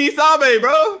actually Kisame,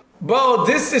 bro. Bro,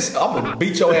 this is. I'm gonna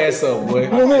beat your ass up, boy.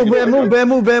 Move,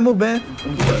 man.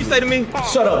 What you say to me?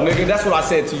 Shut up, nigga. That's what I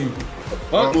said to you.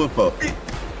 Whoa.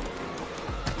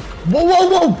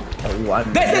 Whoa.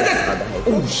 This.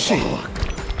 Oh, shit.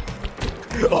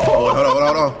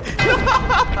 Hold on.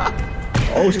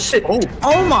 Oh shit!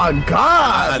 Oh my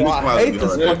god! I hate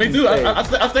this. Yeah, me too.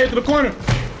 I stayed to the corner.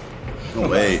 No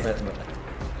way.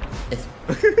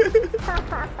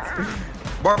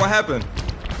 Bart, what happened?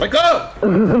 Wake up!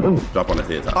 Drop on his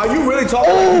head. Are you really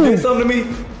talking like you did something to me?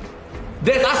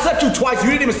 Des, I slept you twice. You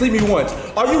didn't even sleep me once.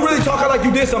 Are you really talking like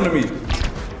you did something to me?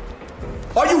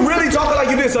 Are you really talking like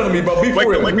you did something to me, bro? Be for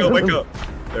real. Wake up.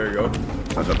 There you go.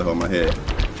 I dropped the hole in my head.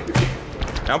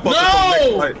 I'm focused on the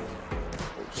next fight.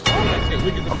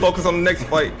 I'm focused on the next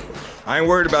fight. I ain't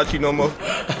worried about you no more.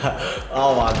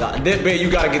 Oh my god. Man, you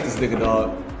gotta get this nigga,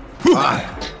 dog.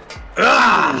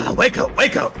 Wake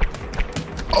up.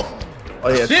 Oh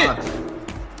yeah, shit.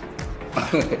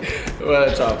 Well,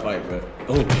 let's try to fight, bro.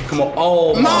 Oh, come on.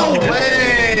 Oh, No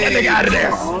way! Get that nigga out of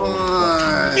there.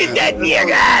 Get that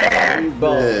nigga out of there.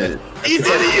 bro. He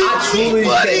said you I truly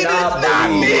cannot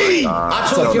believe. I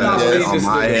truly cannot believe this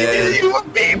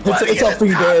nigga. It's up for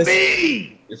you, guys.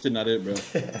 This shit not it, bro.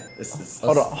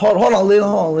 Hold on,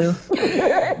 Leland.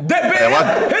 That band,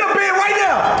 hit a band right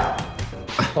now.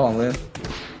 Hold on, Leland.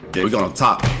 Yeah, we going up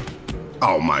top.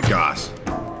 Oh my gosh.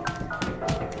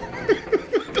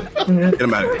 Get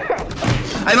him out of here.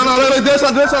 Hey, no, they're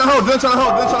trying to hold.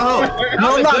 No,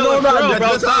 I'm not.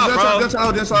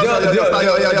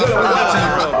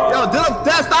 Yo,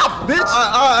 Dylan, stop, bitch.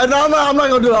 No, I'm not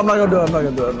gonna do it. I'm not gonna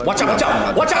do it. Watch out, I got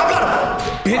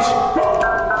him. Bitch.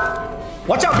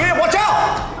 Watch out, man, watch out.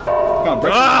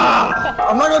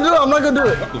 I'm not gonna do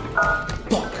it.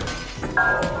 Fuck.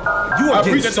 You are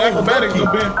getting so acrobatics,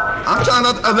 lucky. Ben. I'm trying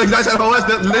not to stop.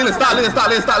 Leland, stop. Wait,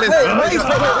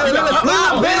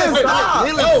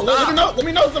 stop. Let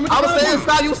me know. I was saying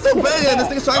stop. You still banging. This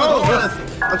nigga's trying to go first.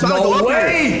 I'm trying to go No up here.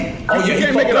 way. Oh, yeah, You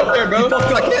can't make it up there, bro. I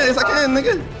can,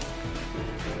 nigga.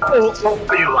 Stop.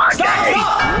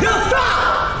 Dylan,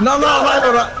 stop. No,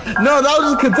 that was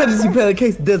just contingency plan in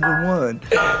case Desmond won.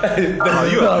 Oh,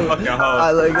 you a fucking hoe.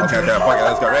 I like it. Okay, fuck it.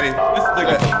 Let's go. Ready? This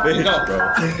nigga bitch, bro.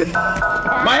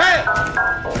 My hat.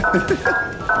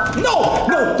 No,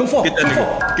 don't fall. Get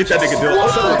that nigga, Dylan.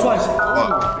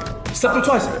 Step him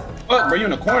twice. Fuck, bro, you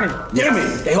in the corner. Damn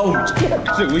it, they hold me.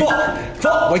 Shit, we.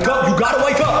 Fuck, wake up, you gotta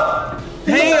wake up.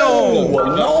 Damn.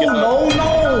 No.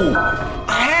 I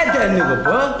had that nigga,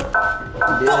 bro.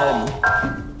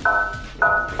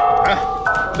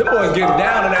 Them boys getting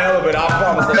down in that elevator, I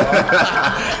promise you.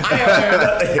 I ain't heard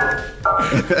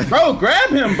nothing. Bro, grab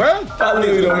him, bro. I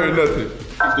literally don't hear nothing.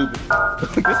 Stupid.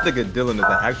 This nigga Dylan is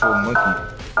an actual monkey.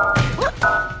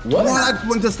 What? I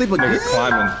went to sleep again. Nigga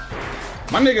climbing.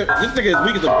 My nigga, this nigga is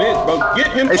weak as a bitch, bro. Get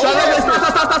him. Hey, stop.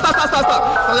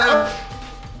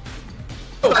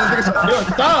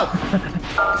 Stop.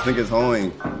 This nigga's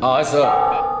hoeing. Oh, it's up.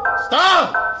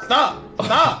 Stop.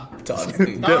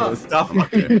 Dylan, stop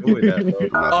fucking doing that,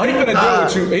 bro. Oh, he finna deal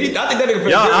with you. I think that nigga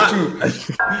finna deal with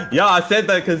you. Yo, I said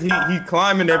that because he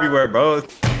climbing everywhere, bro.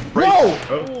 Whoa!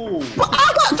 But I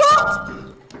got dropped.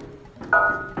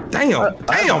 Damn!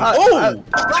 Oh,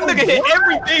 that nigga hit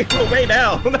everything on the way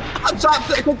down. I dropped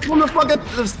it from the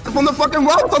fucking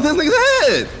ropes off this nigga's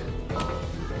head.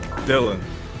 Dylan,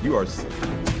 you are,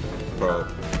 bro.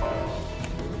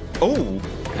 Oh,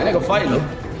 That nigga fighting him.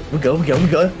 We go.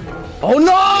 Oh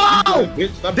no! Bitch,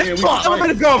 stop this being weak. fuck, I'm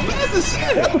gonna go. Fast as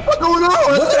shit. What's going on?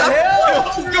 What the hell?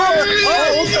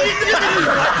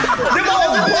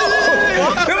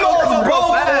 Them hoes broke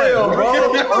for real, bro.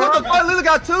 Leland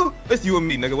got two. It's you and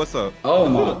me, nigga. What's up? Oh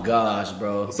my gosh,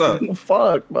 bro. What's up?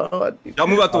 Fuck, bro. Y'all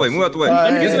move out the way. Move out the way.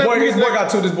 This boy got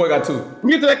two. This boy got two.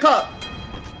 Get to that cop.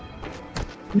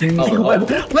 Wait,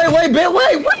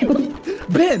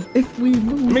 Ben, if we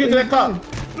move. Let me get to that cop.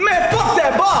 Man, fuck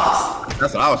that box.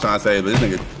 That's what I was trying to say, but this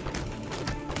nigga.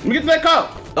 Let me get to that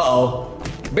cop. Uh-oh.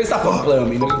 Bitch, stop fucking playing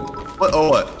with me, nigga. What? Oh,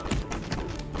 what?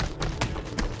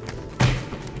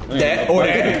 That, or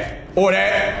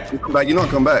that. You come back. You know I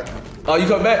come back. Oh, you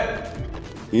come back?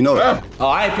 You know that. Oh,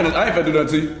 I ain't finna do nothing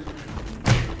to you.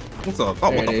 What's up? Oh,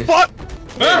 There what it the is. fuck?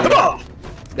 Come on.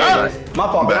 There it is. My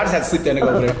fault, man. I just had to sleep that nigga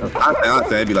over there. I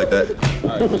understand. It'd be like that.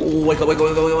 Ooh, wake up.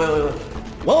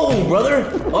 Whoa, brother.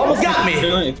 Almost got me.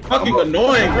 It's fucking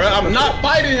annoying, bro. I'm not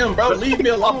fighting him, bro. Leave me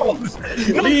alone.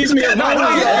 Leave me alone.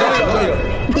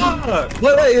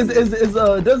 Wait, is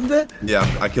Desmond dead? Yeah,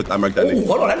 I murked that Ooh, nigga.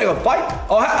 hold on, that nigga fight.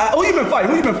 Oh, who you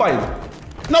been fighting?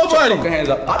 Nobody. Put your hands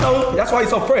up. I know. That's why he's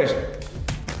so fresh.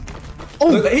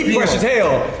 Look, he fresh as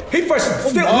hell. He fresh,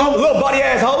 still little body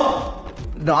asshole.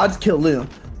 No, I just killed Liam.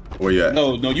 Where you at?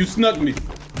 No, you snuck me.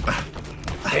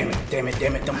 Damn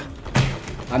it.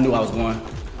 I knew I was going.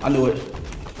 I knew it.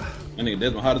 That nigga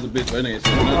Desmond hot as a bitch. That nigga.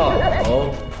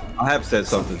 Oh. I have said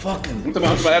something. Fucking.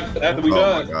 After we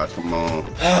done. Oh my gosh, come on.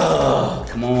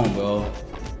 Come on, bro.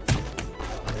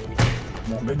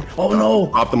 Come on, baby. Oh no.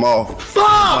 Pop them off. Fuck!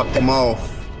 Pop them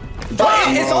off.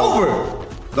 It's over.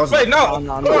 Wait, no.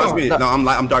 No,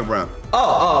 I'm dark brown.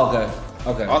 Oh, okay.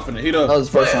 Okay. I was finna heat up. That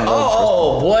was the first one.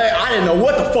 Oh, boy, I didn't know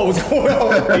what the fuck was going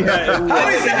on. How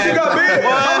many sets you got, man?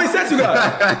 How many sets you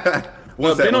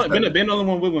got? Been on the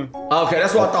one with one. Okay,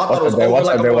 that's what I thought. It was over.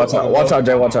 Watch out,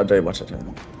 Jay. Watch out, Jay.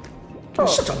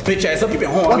 Shut your bitch ass up. You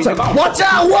been horny. Watch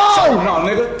out! Whoa! No,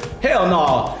 nigga. Hell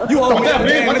no. You hold me up,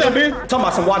 man. Watch out, man. Talking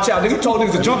about some watch out, nigga. You told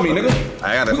niggas to jump me, nigga.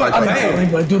 I gotta I didn't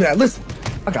anybody do that. Listen,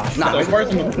 I got.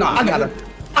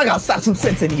 I gotta slap some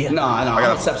sense in here. Nah. I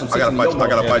gotta slap some sense in here.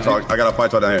 I gotta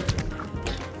fight y'all down here.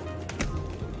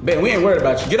 Ben, we ain't worried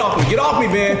about you. Get off me,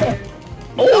 Ben.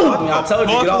 Oh, I told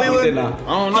you, get off me, didn't I? I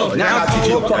don't know. Now I gotta teach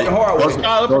you the fucking hard way.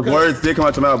 Those words did come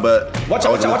out your mouth, but Watch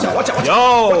out.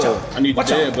 Yo! I need you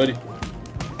dead, buddy.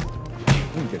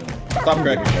 Stop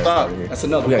cracking. Stop. That's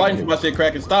another one. Fighting for my shit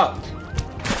cracking. Stop.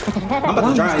 I'm about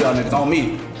to drown y'all niggas on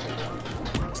me.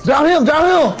 Downhill.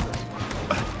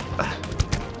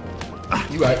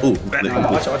 You right. ooh,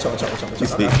 Watch out.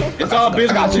 It's all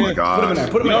business. Oh my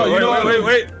god. Put him in there.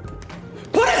 Wait.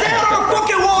 Put his hand on the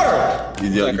fucking water.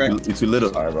 You too little.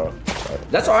 Sorry, bro.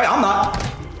 That's all right. I'm not.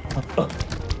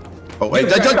 Oh wait,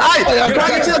 just crack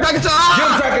it, chill.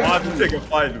 Watch him take a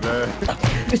fight, man.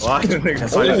 Watch him take a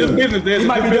It's fight. just business, dude. He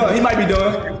might be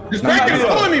done. This crack is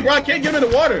killing me, bro. I can't get him in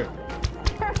the water.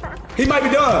 He might be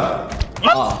done.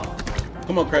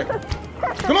 Come on, crack.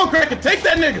 Come on, crack. Take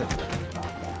that nigga.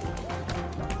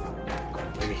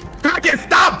 Fucking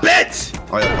stop, bitch!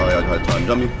 Oh yeah,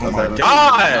 jump me. Oh my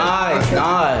god!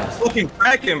 Nice. Fucking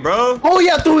cracking, bro. Oh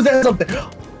yeah, threw his ass up there.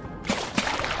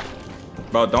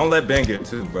 Bro, don't let Ben get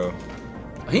too, bro.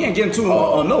 He ain't getting too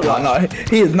no.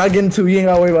 He is not getting too. You ain't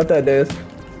gotta worry about that, Des.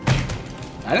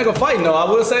 I ain't gonna fight, no. I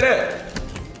will say that.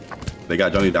 They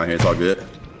got Johnny down here. It's all good.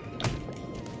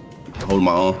 Hold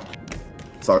my own.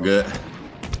 It's all good.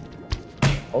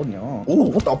 Holding your own. Ooh,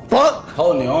 what the fuck?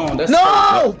 Holding your own. That's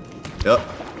No! Yep.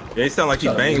 Yeah, he sound like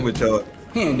he's banging with y'all.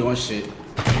 He ain't doing shit.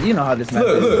 You know how this match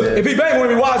is. Look. If he bang with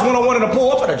me, why is one-on-one in the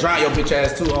pool? I'm gonna drown your bitch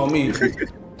ass too on me.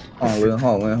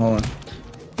 Hold on.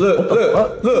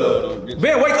 Look.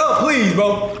 Ben, wake up, please,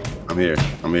 bro. I'm here.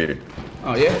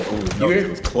 Oh, yeah? You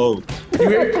here? It's closed. You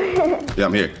here? Yeah,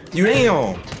 I'm here. You here?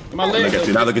 Damn. My leg. Look at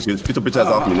you. Get your bitch ass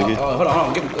off me, nigga. Hold on.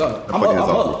 I'm fucking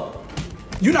up.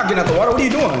 You not getting out the water. What are you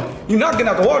doing? You not getting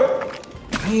out the water.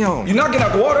 Damn. You not getting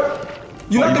out the water.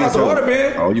 You not getting out the water,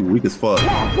 man. Oh, you weak as fuck.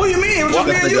 What do you mean? It was just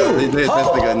me and you. It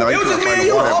was just me and you.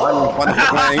 You're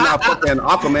not fucking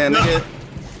Aquaman, nigga.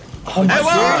 Oh my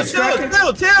God.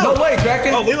 Chill. No way,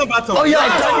 Kraken. Oh, Leland about to. Oh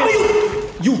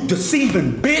yeah, You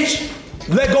deceiving bitch.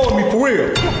 Let go of me for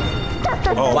real.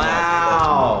 Oh,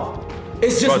 wow.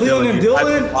 It's just Leland and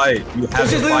Dylan?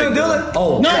 It's just Leland and Dylan?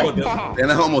 Oh, No.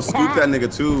 And I almost scooped that nigga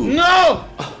too. No.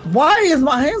 why is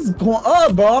my hands going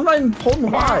up, bro? I'm not even holding the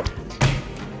mic.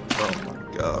 Oh my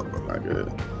god, bro. Not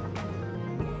good.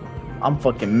 I'm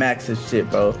fucking max as shit,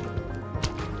 bro.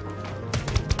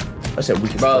 I said we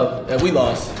can bro, yeah, we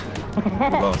lost.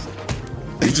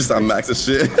 You just on max as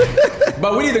shit.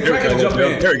 But we need the Kraken to jump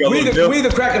in. We need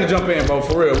the Kraken to jump in, bro,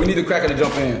 for real. We need the Kraken to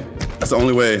jump in. That's the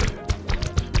only way.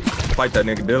 Fight that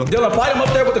nigga, Dylan. Dylan, fight him up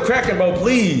there with the Kraken, bro,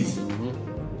 please. The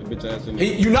bitch ass in there.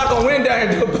 You're not gonna win down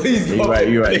here, Dylan, please. You're right.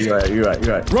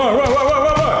 Run.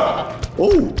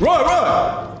 Oh. Run.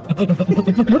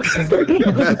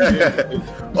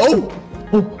 Oh.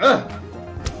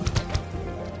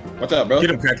 Watch out, bro. Get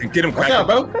him, Kraken. Watch out,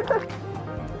 bro.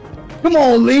 Come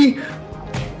on, Lee.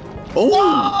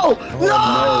 Oh. No.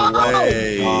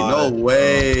 No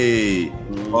way.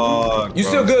 Fuck, You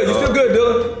still good,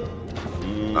 Dylan.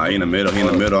 Nah, he in the middle. I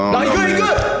don't No, know, he man.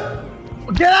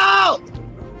 good. Get out.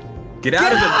 Get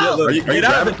out of the Dylan. Are you Get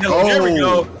out of the Dylan. There we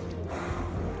go.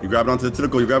 You grabbed onto the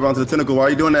tentacle. Why are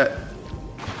you doing that?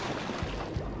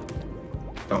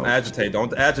 Don't agitate.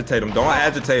 Don't agitate him. Don't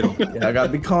agitate him. Yeah, I gotta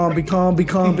be calm. They trying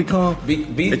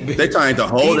to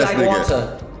hold this nigga.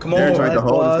 Water. Come on. They're trying to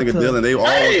hold this nigga Dylan. They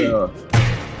all.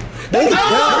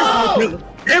 No!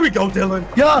 There we go, Dylan.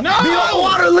 Yeah, be on the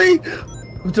water, Lee.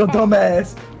 With your dumb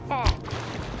ass.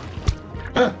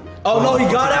 Oh no, he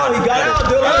got out,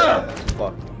 Dylan.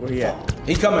 Fuck, where he at?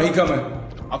 He coming. I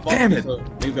fucked this up.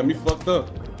 Niggas got me fucked up.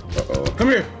 Uh-oh. Come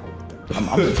here. I'm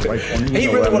just right on you. He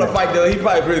really want to fight, Dylan. He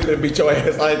probably really finna beat your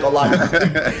ass. I ain't gonna lie.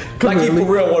 Like he for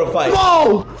real want to fight.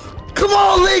 Come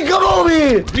on, Lee, come over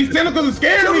here. These tentacles are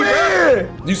scaring me, bro. Here.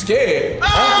 You scared?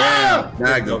 Ah!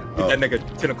 Nag Go. him. Get that nigga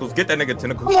tentacles. Get that nigga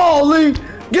tentacles. Come on, Lee.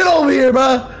 Get over here,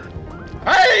 bro.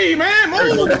 Hey, man,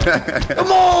 move.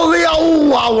 Come on, Leo.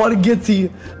 Ooh, I want to get to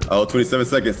you. Oh, 27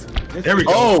 seconds. There we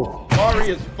go. Oh.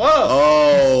 Sorry as fuck.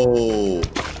 Oh.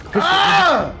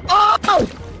 Ah! Oh!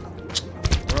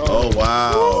 Oh,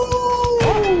 wow.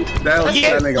 That was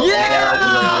that nigga.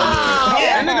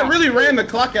 That nigga really ran the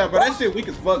clock out, bro. That shit weak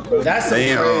as fuck, bro. That's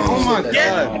damn. Oh my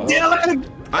god.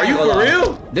 Are you for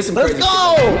real? This Let's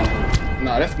go.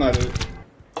 Nah, that's not it.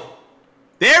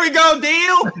 There we go,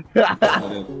 deal.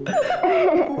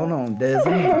 Hold on, Des.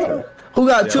 Who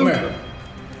got two?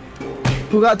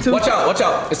 Who got two? Watch out.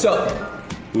 It's up.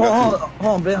 Hold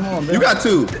on, Ben. You got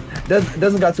two.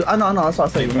 Doesn't got two. I know. That's what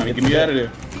I say. Get me out of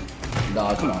there.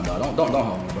 Dog, come on, dog. Don't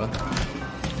hold me, bro.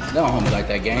 Don't hold me like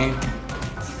that, game.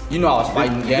 You know I was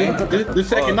fighting the game. This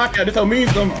second knockout, this don't mean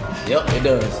something. Yep, it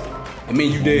does. It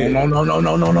mean you did. No.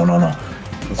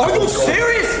 Are you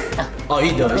serious? Oh,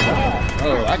 he does.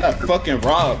 Oh, I got fucking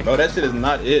robbed, bro. That shit is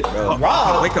not it, bro.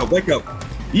 Rob. Wake up.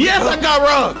 Yes, I got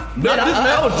robbed. Man,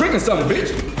 I was drinking something,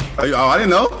 bitch. Oh, I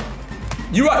didn't know.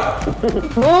 You right.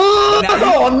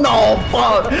 Oh no!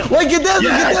 Fuck! Wait, get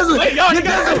Desmond! Wait, y'all, get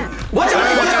Desmond! Watch out!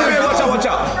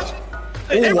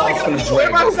 Ooh, Everybody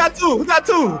got two. Who got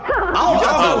two?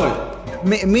 I don't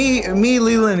know. Me,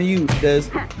 Leland, and you, Des.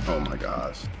 Oh my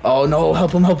gosh. Oh no!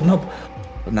 Help him!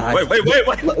 Nice. Wait.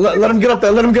 Let him get up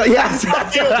there. Let him go. Yes. All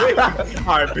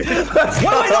right, bitch.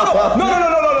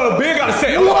 No. Ben gotta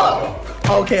say it.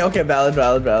 Okay. Valid.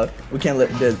 We can't let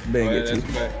Ben get you.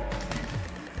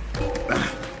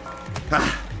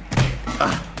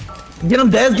 Get him,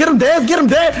 Des.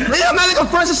 Leland, I'm not even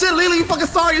fresh as shit. Leland, you fucking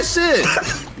sorry as shit.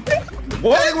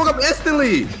 What? That nigga woke up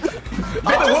instantly.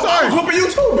 I was whooping you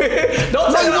too, man.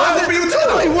 Don't tell me I was whooping you too.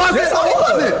 No, he wasn't.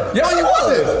 Yes,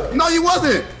 No, you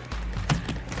wasn't.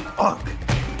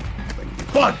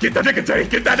 Fuck, get that nigga Jay.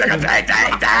 Get that nigga Jay.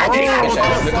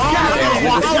 No.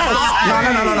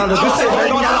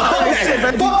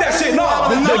 Fuck that shit. No.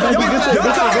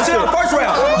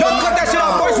 Y'all cut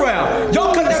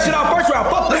that shit out first round.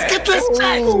 Fuck that. Let's get this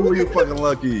set. Oh, you fucking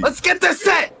lucky. Let's get this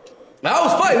set. I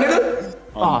was fighting, nigga.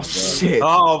 Oh shit.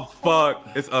 Oh fuck,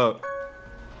 it's up.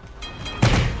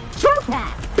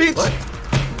 Bitch.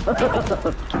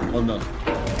 Oh no.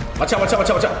 Watch out.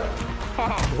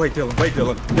 Wait, Dylan.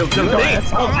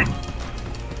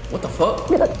 What the fuck?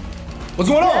 What's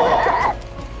going on?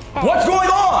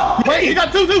 Wait, he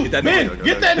got two. Get that Man, nigga.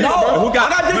 get that nigga, No, bro. I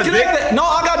got disconnected.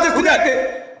 I got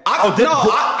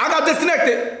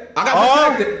disconnected. I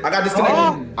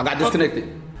got disconnected.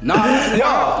 Nah,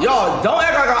 y'all, don't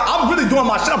act like I'm really doing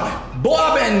my shit. Boy,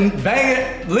 I've been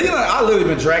banging. Leland, I literally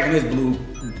been dragging his blue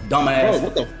dumbass. Bro,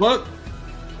 what the fuck?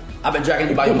 I've been dragging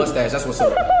you by your mustache. That's what's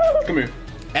up. Come here.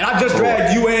 And I just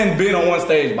dragged you and Ben on one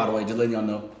stage, by the way. Just letting y'all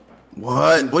know.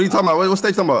 What? What are you talking about? What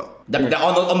stage you talking about?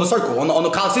 On the circle, on the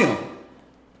Coliseum.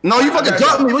 No, you fucking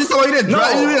jumped me. What you talking about? You didn't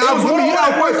drag me. I was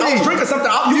drinking something.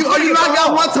 You knocked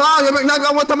out one time. You knocked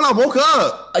out one time and I woke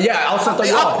up. Yeah, I was trying to throw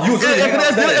you off. You was really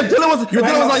if Dylan was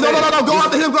like, no, go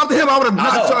after him, I would have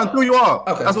knocked you and threw you off.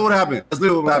 Okay. That's what would happen. That's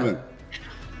literally what happened.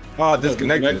 Oh,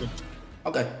 disconnected.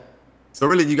 Okay. So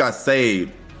really, you got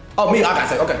saved. Oh, me, I got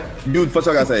saved. Okay. You for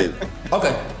sure got saved.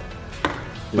 Okay.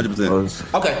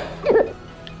 100%. Okay.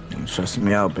 Stressing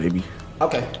me out, baby.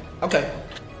 Okay.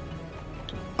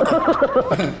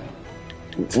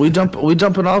 We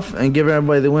jumping off and give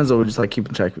everybody the wins, or we're just like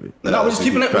keeping track of it. No, we're just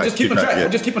keeping track. Yeah. We're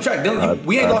just keeping track. Dylan,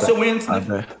 we ain't lost your wins.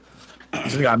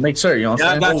 Just gotta make sure, you know what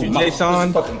I'm saying? I got you,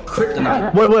 Jason. Fucking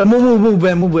kryptonite. Wait, move,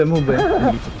 Ben.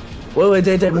 Wait,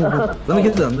 JJ, move. Let me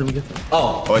get them.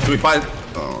 Oh, Oh, should we fight?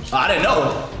 Oh, shit. I didn't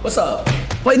know. What's up?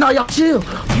 Wait, no, y'all chill.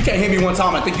 You can't hit me one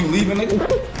time and think you leaving, nigga.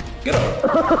 Get up.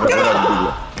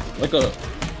 Wake up.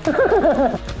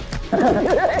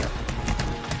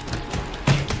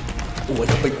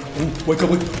 Wake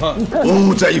up.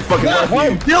 Ooh, Jay, you fucking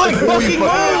lucky. Dylan, fucking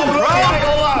move,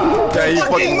 bro. Jay, you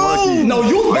fucking lucky. No,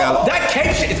 you that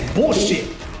cape shit is bullshit.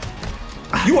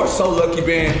 You are so lucky,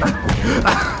 Ben.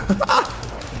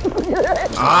 You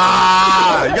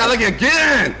got lucky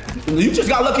again. You just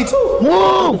got lucky too.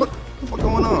 Whoa! What's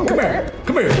going on?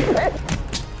 Come here.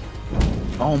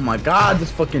 Oh my God,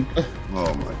 this fucking.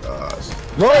 Oh my gosh.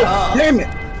 Whoa! Damn it!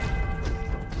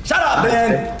 Shut up,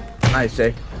 Ben. Nice,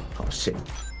 Jay. Oh shit.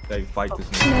 They fight this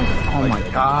nigga. Oh my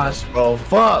gosh, bro.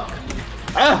 Fuck.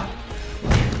 Oh.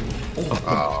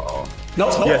 No.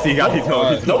 Yes, he got. He's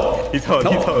holding. No. He's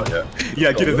holding.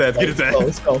 Yeah, get his ass.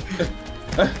 Let's go.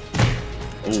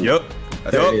 Yup.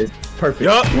 There it is. Perfect.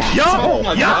 Oh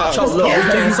my god. Shut up. You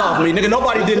can't solve me, nigga.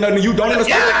 Nobody did nothing to you. Don't even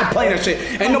start that complaining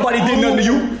shit. Ain't nobody did nothing to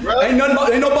you. Ain't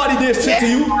nobody did shit to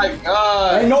you. Oh my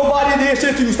god. Ain't nobody did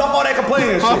shit to you. Stop all that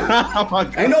complaining shit. Oh my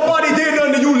god. Ain't nobody did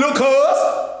nothing to you, look cuz.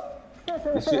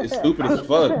 This shit is stupid as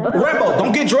fuck. Rambo,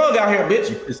 don't get drug out here, bitch.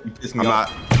 You piss me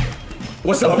off.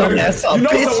 What's up, nigga? You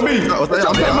know what's up with me? You know what's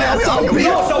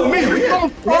up with me?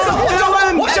 What's up?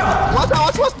 Watch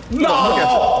out!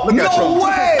 No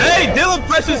way! Hey, Dylan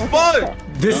fresh as fuck.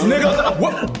 This nigga.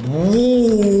 What?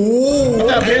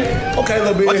 Okay,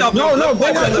 little bit. Watch out, No,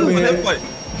 Ben got two.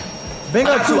 Ben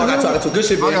got two. I got two. Good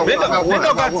shit, Ben. Ben got two. No,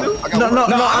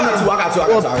 I got two.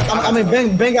 I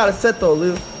mean, Ben got a set though,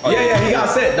 Lil. Yeah, he got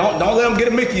set. Don't let him get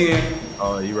a Mickey in.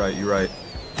 Oh, you right.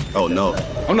 Oh no.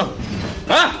 Oh no.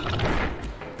 Ah!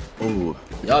 Ooh.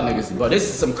 Y'all niggas, but this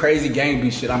is some crazy game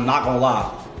beat shit. I'm not gonna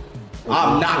lie.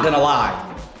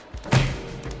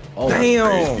 Oh,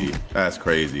 Damn. That's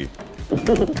crazy. Oh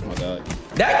my god.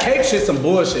 That cape shit some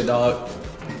bullshit, dog.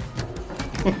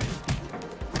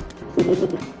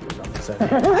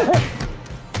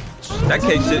 That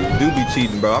cake shit do be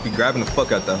cheating, bro. I'll be grabbing the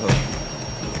fuck out that hoe.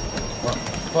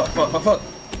 Fuck.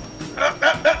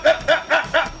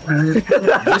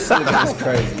 This nigga is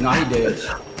crazy. Nah, he dead.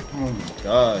 Oh my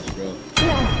gosh, bro.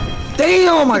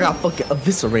 Damn, I got fucking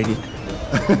eviscerated.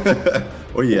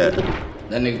 Where you at?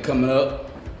 That nigga coming up.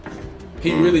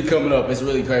 He really coming up. It's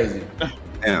really crazy.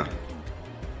 Damn.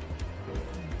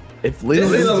 If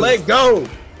Leland Let go.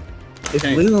 If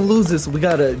Leland loses, we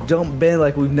gotta jump Ben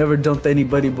like we've never jumped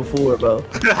anybody before, bro.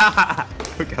 Stop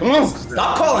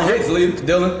calling hits,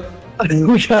 Dylan.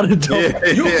 We gotta jump.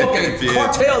 You a fucking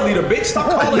cartel leader, bitch. Stop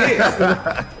calling hits.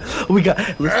 We got.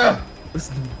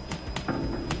 Listen.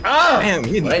 Damn,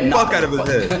 he hit the fuck out of his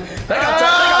head. They got your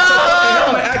fucking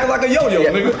helmet acting like a yo-yo,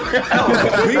 nigga.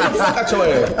 Beat the fuck out your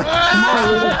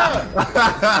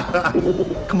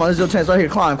ass. Come on, there's your chance right here.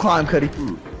 Climb, Cuddy.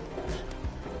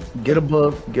 Get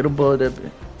above that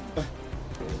bit.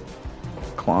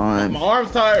 Climb. My arm's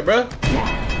tired, bro.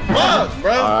 Fuck,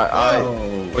 bro. All right.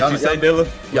 What you say, Dylan?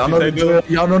 Y'all know the drill.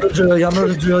 Y'all know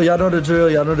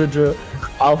the drill.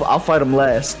 I'll fight him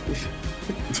last.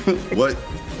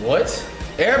 What?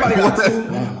 Everybody got two.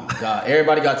 Oh my god,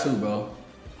 everybody got two, bro.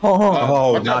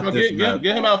 Oh, Watch out, not bro. this,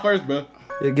 Get him out first, bro.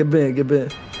 Yeah, get Ben.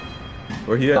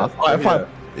 Where he at? Fight.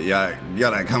 Yeah, you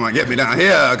gotta come on, get me down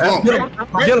here. Come on.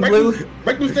 Get him, Leland.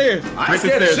 Break them stairs. I ain't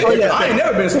scared of shit. I ain't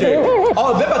never been scared.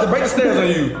 Oh, they're about to break the stairs on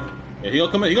you. Yeah, he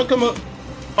gonna come up.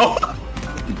 Oh,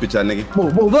 you bitch ass nigga.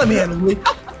 Move, let me handle it.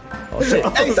 Oh shit!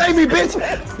 Hey, save me, bitch!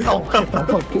 Oh,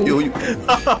 You.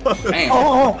 Damn.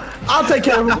 oh, I'll take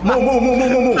care of it.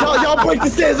 Move. Y'all break the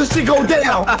stairs and shit go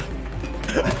down.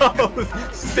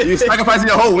 You sacrificing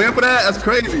your whole win for that? That's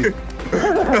crazy.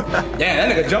 Damn, that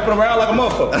nigga jumping around like a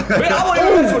motherfucker. Man, I won't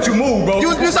even mess with you move, bro.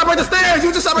 You just shot right the stairs.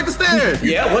 You just shot right the stairs.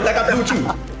 Yeah, what that got to do with you?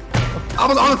 I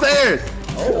was on the stairs.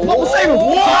 Whoa! Wait.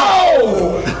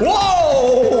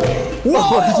 Whoa!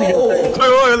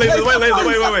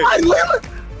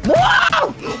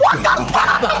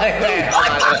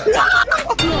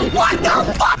 What the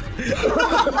fuck?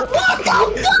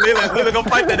 Leland, go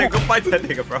fight that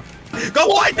nigga, bro. Go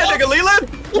fight that nigga, Leland!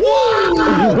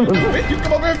 Bitch, you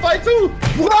come over here and fight too.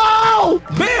 Whoa!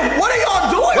 Man, what are y'all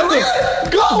doing?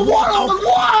 Go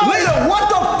one-on-one! Leland, what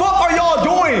the fuck are y'all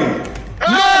doing?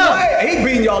 No way! He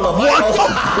beating y'all up. What the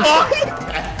fuck?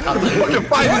 Fucking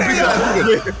fight this bitch ass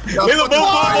nigga. Leland,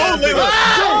 move, Leland!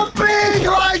 Jumping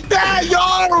like that,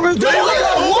 y'all! What the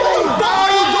fuck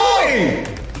are you doing?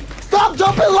 Stop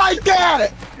jumping like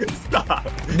that! Stop.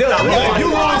 Dylan, if you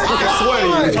lose, I swear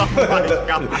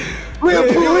to you. Real If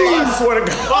you lose, I police! swear to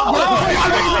God.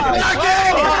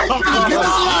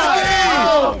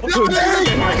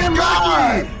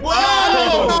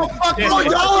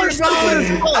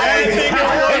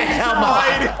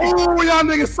 Oh, y'all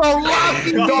niggas so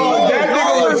lucky. Dog, that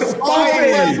nigga was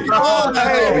fighting.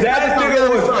 That nigga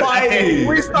was fighting.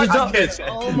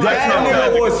 That nigga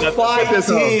was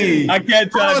fighting. I can't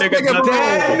tell that nigga nothing.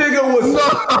 That nigga was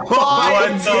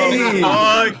fighting.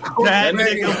 That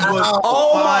nigga was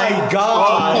Oh my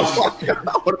gosh.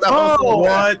 What the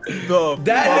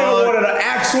That nigga wanted an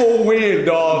actual win,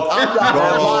 dog. I'm not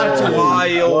gonna lie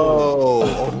to you.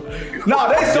 No,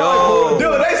 they saw it for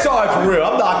real. Dylan, they saw it for real.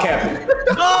 I'm not capping.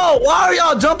 No, why are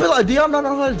y'all jumping like? Do y'all not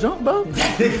know how to jump, bro?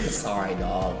 Sorry,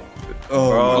 dog.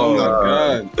 Oh my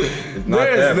god.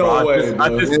 There's no way,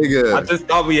 I just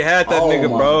thought we had that nigga,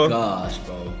 bro. Oh my gosh,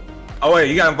 bro. Oh wait,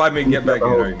 you gotta invite me and get back in.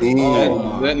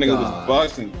 That nigga was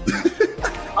boxing.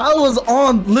 I was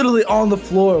literally on the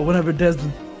floor whenever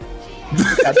Desmond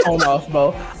got thrown off,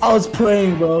 bro. I was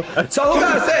praying, bro. So who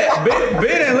got set?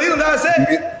 Ben and Leland got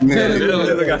set?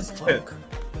 Leland got set.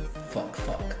 Fuck.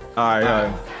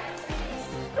 Alright.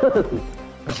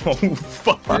 Oh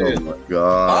fuck. Oh my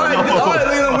god. All right,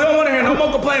 Leland, we don't want to hear no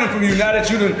more complaining from you now that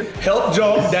you done helped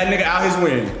jump that nigga out his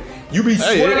win. You be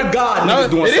swearing to God, no,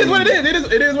 niggas doing it is what it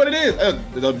is. It is what it is.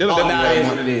 Dylan,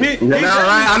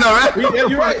 I know, right? Yeah,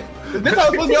 you're right. This how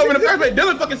it's supposed to be over in the first place.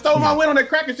 Dylan fucking stole my win on that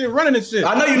crack and shit, running and shit.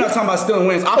 I know you're not talking about stealing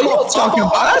wins. I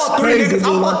fought three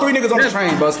niggas on the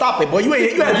train, bro. Stop it, boy. You had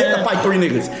yet to fight 3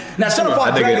 niggas. Now shut up,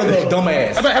 I drag your little dumb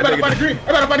ass. I better fight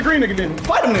the green nigga then.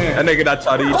 Fight him then. That nigga not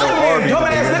trying to eat no Arby's. Dumb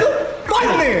ass nigga. Fight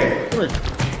him then.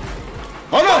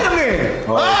 Hold on. Fight him then.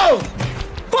 Oh.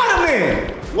 Fight him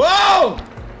then. Whoa.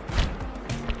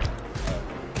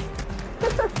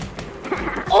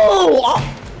 Oh!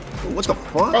 What the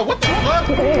fuck? Bro, what the fuck?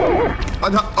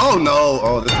 Oh no!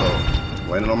 Oh, this one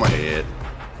landing on my head.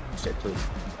 Shit too.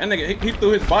 That nigga, he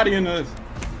threw his body in us.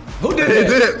 Who did They it?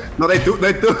 did it. No, they threw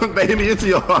baby into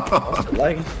your arm.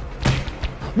 Like,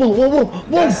 whoa.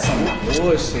 That's some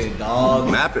bullshit, dog.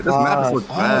 Map it. This map is so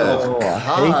fast.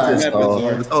 I hate this,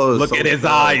 dog. Oh, Look at his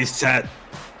eyes, chat.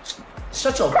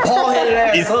 Shut your bald-headed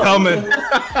ass He's up. coming.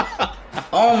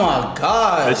 Oh my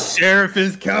God. The sheriff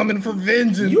is coming for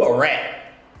vengeance. You a rat.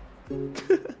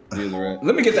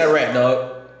 Let me get that rat,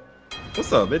 dog.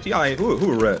 What's up, bitch? Y'all ain't who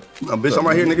a rat? Bitch, I'm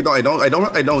right here, nigga.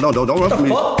 Don't run for me.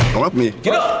 fuck? Don't run for me.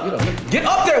 Get up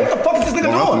there. What the fuck is this nigga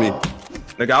Don't run for doing? me.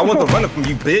 Nigga, I wasn't running from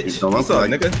you, bitch. Don't run What's for up,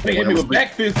 me. nigga? Nigga hit me with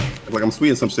back fist. Like I'm sweet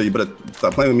and some shit. You better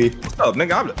stop playing with me. What's up,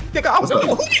 nigga? What's up?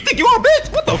 Who do you think you are, bitch?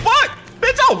 What the fuck?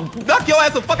 Bitch, I'll knock your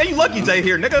ass the fuck out. You lucky J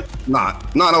here, nigga. Nah,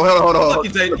 hold on. Lucky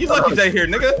J, you lucky J here,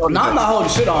 nigga. Nah, I'm not holding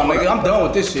shit on, nigga. I'm done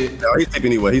with this shit. No, he's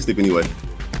sleeping anyway.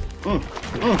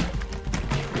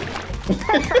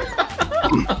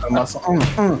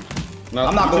 No,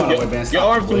 I'm not going nowhere, man. Your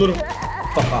arms too little.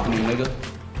 Fuck off me, nigga.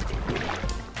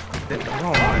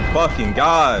 Oh my fucking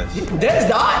god. Des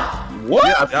died. What?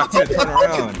 Yeah, Y'all can't turn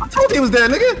around. I told you he was there,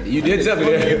 nigga. You did tell me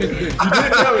that. You did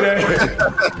tell me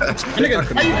that.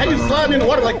 Nigga, how you sliding in the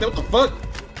water like that? What the fuck?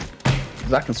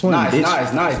 I can swim, Nice.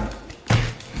 bitch.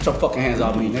 Get your fucking hands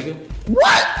off me, nigga.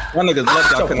 What? Y'all niggas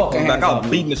lucky I your couldn't fucking come back. hands I off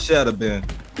was me. beating the shit out of Ben.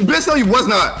 Bitch, no, you was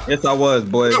not. Yes, I was,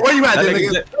 boy. Where you at, That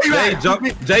nigga? Where you at?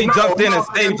 Jay jumped in and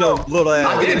saved your little ass.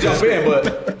 I did jump in,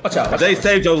 but watch out. Jay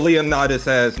saved your Leonidas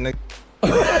ass, nigga.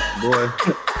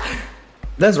 Boy.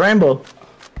 That's Rainbow.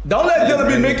 Don't let Dylan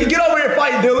be Mickey. Get over here and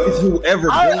fight, Dylan. Whoever.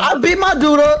 I beat my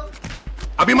dude up.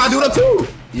 I beat my dude up too.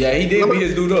 Yeah, he did beat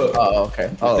his dude up. Oh,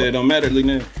 okay. It don't matter,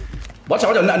 Leland. Watch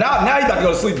out. Now he about to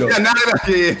go to sleep, though.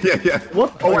 Yeah.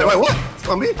 What? Oh, wait, what? It's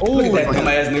on me? Look at that dumb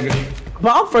ass nigga.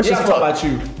 But I'm fresh Yeah, as I'm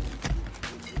talking fuck. about you.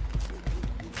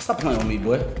 Stop playing with me,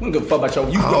 boy. We don't give a fuck about your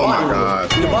Oh my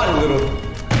God. Your body little.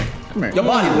 Come here. Your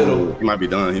body little. He might be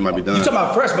done. You talking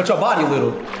about fresh, but your body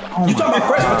little. You talking about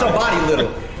fresh, but your body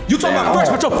little. You talking about fresh,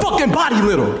 but your fucking body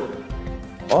little.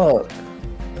 Oh,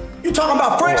 You talking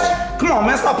about fresh? Come on,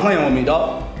 man. Stop playing with me,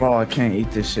 dog. bro, I can't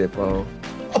eat this shit, bro.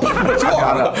 Oh, but you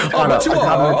are. Oh, but you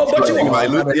are. Oh, but you You are.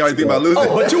 already think about losing?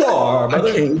 Oh, but you are, I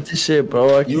brother. can't eat this shit,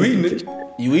 bro. You eating it.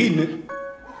 You eating it.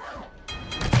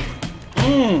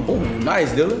 Oh,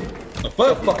 nice, Dylan. The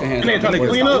fuck? Fucking hands You ain't trying to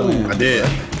clean up?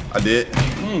 I did.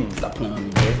 Stop playing with me,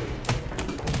 boy.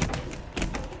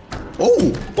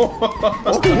 Oh!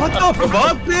 What the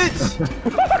fuck, bitch?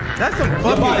 That's some Your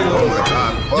fucking. body little.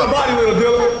 Your body little,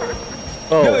 Dylan.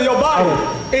 Oh. Dylan, your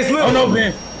body is little. Oh no,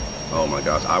 man. Oh my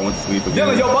gosh, I went to sleep again.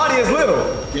 Dylan, your body is little.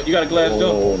 You got a glass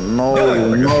door. Oh, no.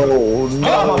 Get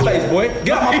out my face, boy.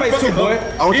 Get out my face too, boy.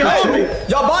 I want He hold to me.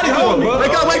 Your body little, bro.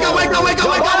 Wake up!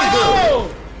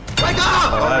 Oh! Wake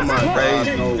up! Oh my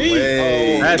Crazy. No See?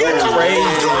 way. That's crazy.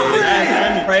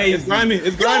 That's crazy. It's grimy.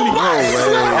 It's grimy.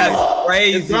 That's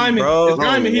crazy, It's grimy. bro. It's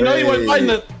grimy. He know he wasn't fighting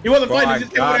us. He wasn't Bro, fighting I us. He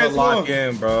just came over there gotta and lock swung.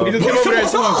 in, bro. He just came over there and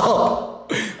What's swung. up?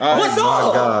 What's Oh my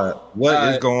up? god. What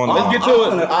is going on? Let's get to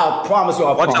it. I promise you.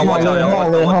 Watch out, watch out.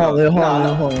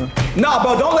 Hold on. Nah,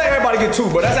 bro, don't let everybody get two,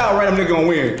 bro. That's how a random nigga gonna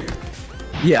win.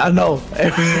 Yeah, I know. What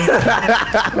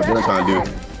I'm trying to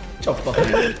do? Your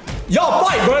fucking y'all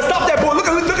fight, bro. Stop that, boy. Look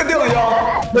at Dylan,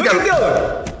 y'all. Look at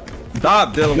Dylan.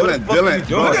 Stop, Dylan. What the fuck are you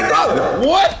doing? Look at Dylan.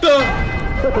 What the?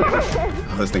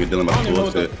 Oh, this nigga Dylan about to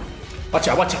bullshit. Watch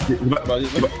out.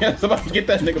 Somebody get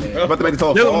that nigga, bro. About to make this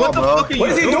whole Dylan, fall, what the bro. fuck are you What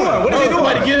is he doing? What is he doing?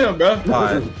 Somebody get him, bro.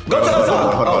 Alright. Go to the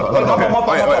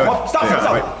side.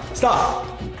 Stop. Stop.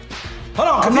 Hold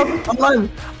on,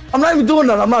 I'm not even doing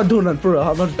that. I'm not doing that for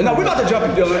real. No, we about to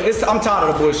jump you, Dylan. I'm tired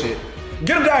of the bullshit.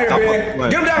 Get him down here, man.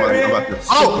 Get him down here, man.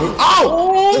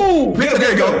 Oh! Bitch,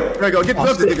 there you go. There you go. Get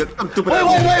this nigga. Stupid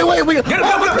ass. Wait. Get him.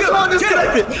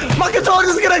 My controller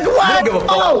disconnected. What? Don't give a fuck.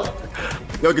 Oh!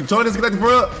 Yo, control this connected for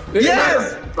real?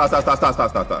 Yes. Stop.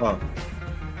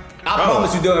 I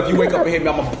promise you, Dylan, if you wake up and hit me,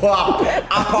 I'm gonna pop.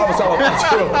 I promise I'm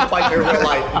gonna fight you in real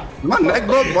life. My neck,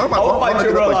 bro. Why am I I'm gonna fight you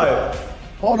in real life.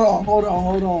 Hold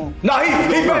on. Nah, he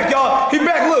back, y'all. He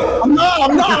back, look. I'm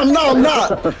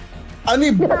not. I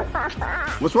need.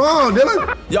 What's wrong,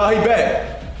 Dylan? Y'all, he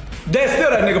back. That's still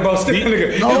that nigga, bro. Still that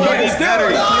nigga. No, He's still him.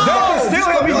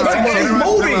 He's back. He's Are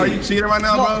moving. you cheating right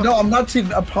now, bro? No, I'm not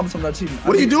cheating. I promise I'm not cheating.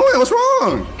 What are you doing? What's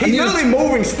wrong? He's literally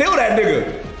moving. Still that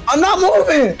nigga. I'm not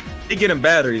moving. He getting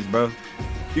batteries, bro.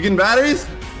 You getting batteries?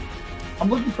 I'm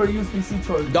looking for a USB-C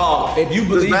charger. Dog, if you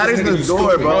believe batteries this in nigga, the you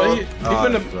door, stupid,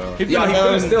 bro. He Y'all, he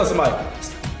finna steal somebody.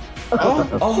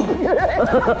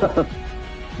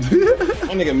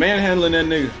 That nigga manhandling that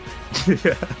nigga.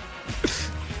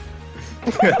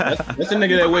 That's the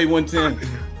nigga that weigh 110.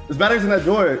 There's batteries in that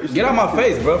door. Get out my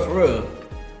face, bro, for real.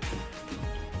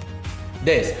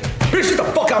 Des. Bitch, get the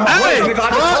fuck out my face, nigga. I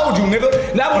just told you, nigga.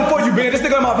 That wasn't for you, man. This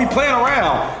nigga might be playing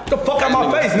around. Get the fuck out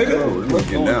my face, nigga.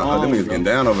 Getting down. Them niggas getting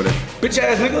down over there. Bitch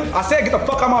ass nigga. I said get the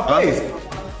fuck out my face.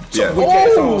 Yeah. Weak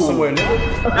ass on somewhere,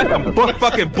 nigga. That's some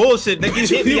fucking bullshit, nigga. You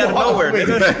hit me out of nowhere,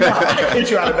 nigga. I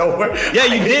hit you out of nowhere. Yeah,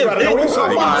 you did. I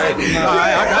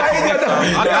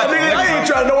ain't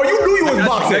trying to know. You knew you was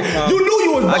boxing. You knew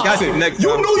you was boxing.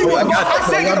 You knew you was boxing. I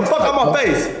said get the fuck out my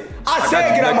face. I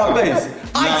said get out my face.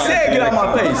 I said get out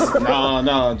my face.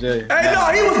 Nah, Jay. Hey, no,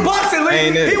 he was boxing,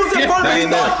 Leland. He was in front of me.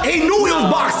 He knew he was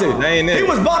boxing. He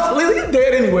was boxing. Leland, you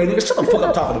dead anyway, nigga. Shut the fuck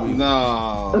up talking to me.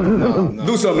 No.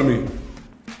 Do something to me.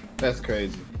 That's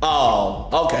crazy. Oh,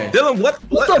 okay. Dylan, what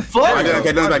the fuck? All right,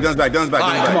 okay, Dylan's back. All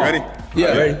right, come on. Ready?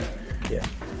 Yeah. Ready?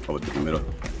 Oh, it's in the middle.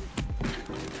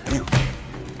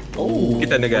 Get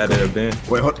that nigga out of there, Ben.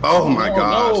 Wait, oh my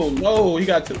gosh. No, he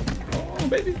got two. Oh,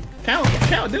 baby. Count,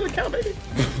 Dylan, count, baby.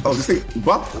 Oh, this thing,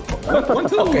 buff. 1,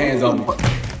 2. Okay, hands on me.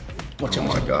 Oh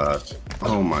my gosh.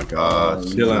 Oh my gosh.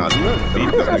 Dylan.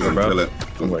 Dylan.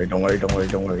 Don't worry.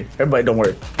 Everybody, don't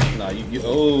worry. Nah, you.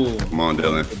 Oh. Come on,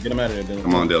 Dylan. Get him out of there, Dylan.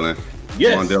 Come on, Dylan.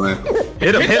 Yes. Come on, Dylan.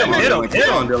 Hit him.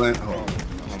 Come on, Dylan. Oh,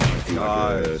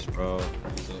 Gosh, bro.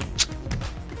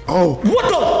 oh. What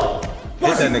the?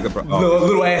 Hit that nigga, bro.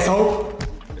 Little asshole.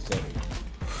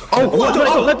 Oh, what the?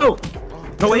 Let go.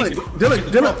 No, wait. Dylan.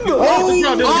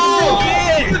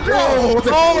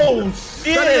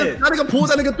 Shit. That nigga pulled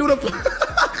that nigga through the.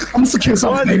 I'm gonna secure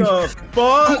something, baby.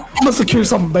 Fuck. I'm gonna secure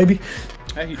something, baby.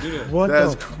 How he do that? What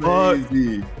That's the fuck?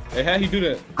 crazy. Hey, how he do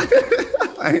that?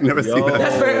 I ain't never seen that.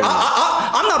 That's fair.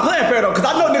 I'm not playing fair though, cause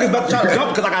I know niggas about to try to jump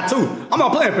because I got two. I'm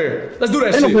not playing fair. Let's do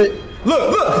that shit. Look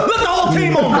the whole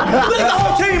team on me. Look the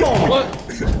whole team on me. What?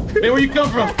 Hey, where you come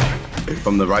from?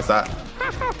 From the right side.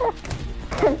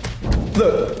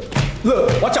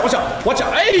 Look. Watch out.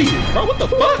 Hey, bro, what the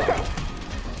fuck?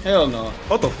 Hell no.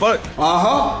 What the fuck?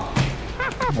 Uh-huh.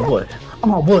 Oh, what?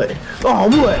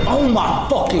 Oh my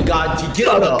fucking god. You get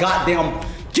over the goddamn.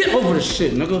 Get over the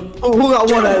shit, nigga. Oh, who got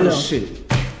one Get out over of the them? shit.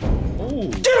 Ooh.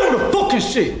 Get over the fucking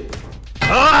shit.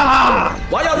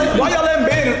 Why y'all letting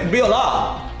Ben be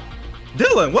alive?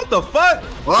 Dylan, what the fuck?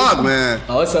 Fuck, man.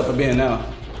 Oh, it's up for Ben now.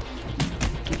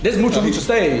 This Mucha Lucha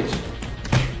stage.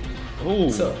 Ooh.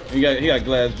 What's up? He got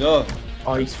glass jaw.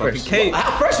 Oh, he's Fucking fresh. Kate.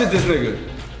 How fresh is this nigga?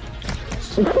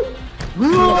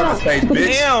 Stage,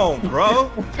 bitch. Damn,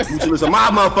 bro. You was on my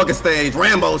motherfucking stage,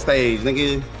 Rambo stage,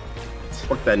 nigga.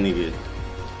 Fuck that nigga.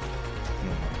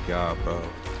 God, bro.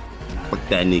 Fuck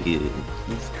that nigga.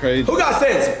 It's crazy. Who got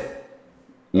sense?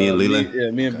 Me and Leland.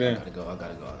 Yeah, me and Ben. I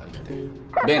gotta go.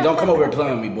 Ben, don't come over here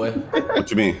playing with me, boy. What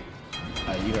you mean?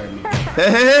 Alright, you heard me.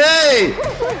 Hey!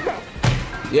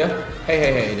 Yeah?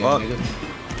 Hey, there, nigga.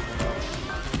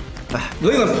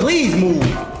 Leland, please move.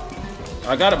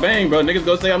 I got a bang, bro. Niggas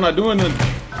go say I'm not doing nothing.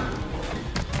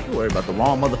 You worry about the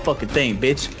wrong motherfucking thing,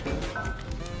 bitch.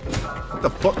 What the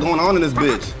fuck going on in this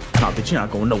bitch? Nah, bitch, you're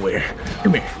not going nowhere.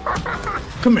 Come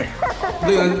here.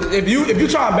 Leland, if you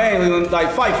try and bang, Leland, like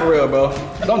fight for real, bro.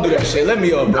 Don't do that shit. Let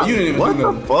me up, bro. You didn't even What do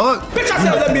the nothing. fuck? Bitch, I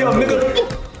said let me up, nigga.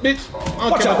 Bitch.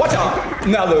 Watch out.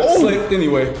 Now look, slipped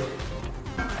anyway.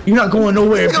 You're not going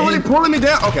nowhere, You're really bitch. pulling me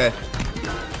down? Okay.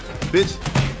 Bitch.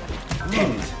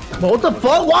 Damn it. But what the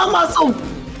fuck? Why am I so...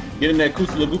 Get in that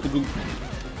Kusala Goopa Goop.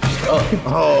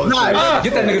 Oh, Nah,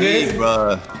 Get that nigga shit, dead.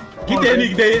 bruh. Get that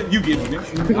nigga dead. You get it,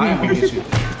 nigga. I ain't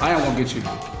gonna get you.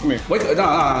 Come here. Wait,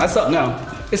 nah, that's up now.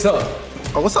 It's up.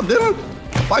 Oh, what's up, Dylan?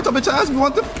 Fight your bitch ass if you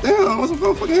want to. Damn, what's up,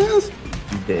 fucking hands?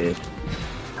 you dead.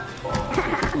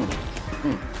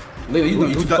 Leland, you know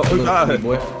you too fucking little for me,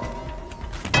 boy.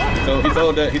 So he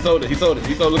sold that. He sold it.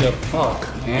 Look at him. Fuck,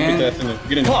 Get man. that in there.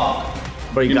 Get in there. Fuck.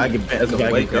 Bro, you gotta get bent. You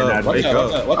gotta Wake get bent up, out of wake here.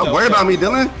 up. Don't worry about me,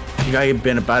 Dylan. You gotta get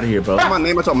bent up out of here, bro. Get my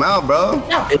name out your mouth, bro.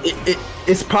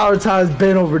 It's prioritized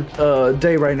Ben over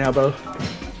Day right now, bro.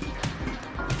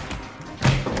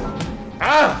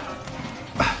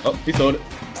 Oh, he sold it.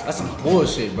 That's some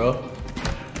bullshit, bro.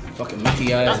 Fucking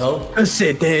Mickey asshole. Good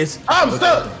shit, Dez. I'm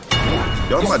stuck.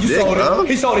 Get off my dick, bro.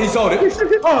 He sold it.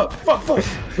 Oh, fuck.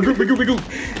 We go.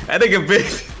 That nigga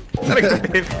bitch. That nigga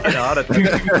bitch.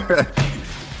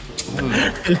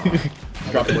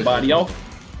 Drop the body off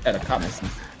at a comment.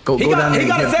 Go down there. He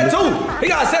got a set too. He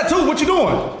got a set too. What you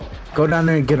doing? Go down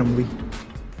there and get him, Lee.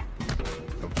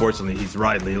 Unfortunately, he's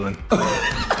right, Leland.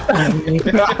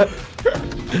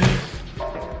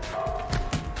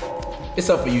 It's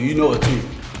up for you. You know it too.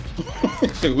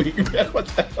 What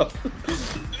the hell?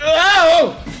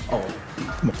 Oh!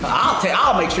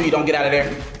 I'll make sure you don't get out of there.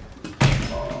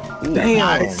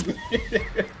 Damn. Nice.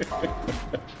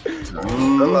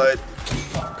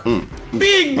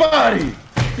 Big body!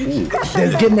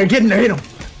 Dez, get in there, hit him.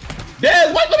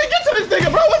 Dez, wait, let me get to this nigga,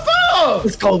 bro. What's up?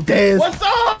 Let's go, Dez. What's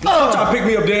up? Trying to pick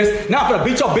me up, Dez. Now I'm gonna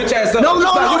beat your bitch ass up. No, He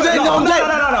trying to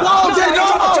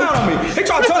turn on me. He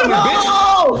trying to turn on me, bitch.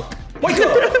 Wake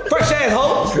up, fresh ass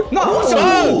hoe. No, what's up?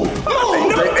 Move,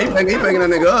 nigga. He banging that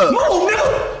nigga up. Move, nigga.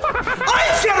 I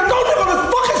ain't scared of no nigga on the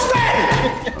fucking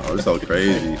stage. Oh, this so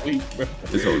crazy.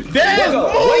 This whole Dez,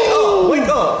 Wake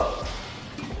up.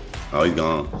 Oh, he's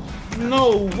gone.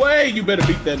 No way, you better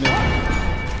beat that nigga.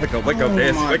 Wake up,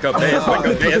 dance. Wake up, dance. Wake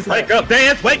up, dance. Wake up,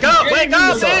 dance. Wake up,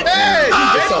 dance. Hey,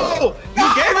 you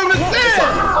gave him a chance.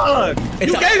 You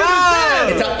gave him a chance.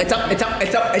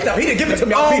 It's up. He didn't give it to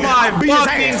me. Oh my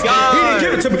fucking God. He didn't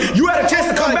give it to me. You had a chance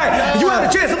to come back. You had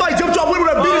a chance. Somebody jumped your window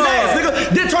and beat his ass, nigga.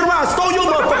 Then turn around and stole your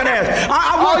motherfucking ass.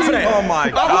 I worked for that. Oh my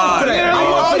God.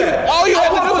 All you had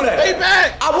to do was stay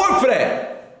back. I worked for that.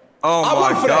 Oh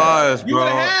my gosh, You bro.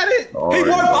 would have had it. I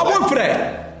worked for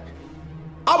that.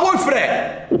 I worked for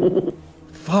that.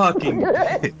 Fucking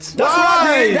bitch. That's what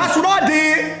I did. That's what I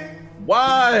did.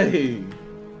 Why?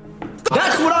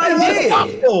 That's what I did.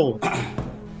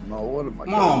 No, what am I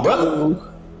gonna do?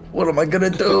 What am I gonna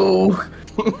do?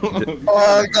 Oh,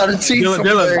 I gotta cheat.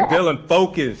 Dylan,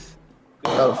 focus.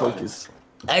 Gotta focus.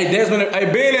 Hey, Desmond, hey,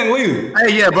 Ben and Leland.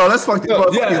 Hey, yeah, bro, let's fuck this.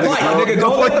 Yeah, fight, nigga.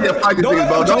 Don't let them fight these niggas,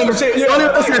 bro. Don't listen to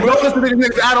these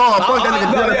niggas at all. Fuck that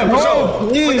nigga. Yeah, for sure.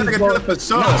 Please, for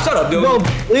sure. Nah, shut up, dude. No,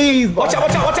 please. Watch out,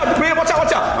 Ben. Watch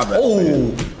out.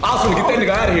 Oh, I was gonna get that nigga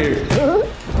out of here.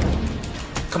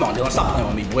 Come on, Dylan. Stop playing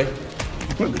with me, boy.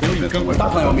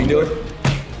 Stop playing with me, Dylan.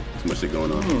 Too much shit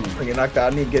going on. I get knocked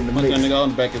out. I need to get in the That mix. nigga on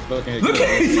the back of his fucking head. Look at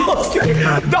him. He's so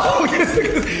scared. Dog, this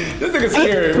nigga's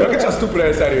scary, bro. Get your stupid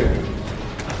ass out of here.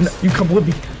 No, you come with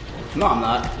me. No, I'm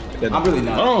not. I'm really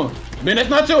not. Hold on. Ben, that's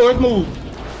not yours. Move.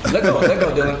 Let go,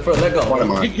 Dylan. Let go.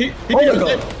 He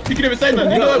can even say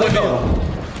nothing. Let go.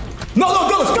 No,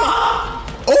 Dylan, stop.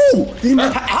 Oh,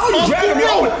 How you dragging me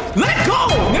over? Let go,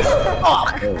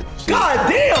 nigga. God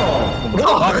damn.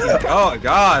 Oh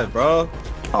God, bro.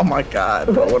 Oh my God,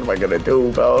 bro. What am I gonna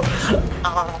do, bro?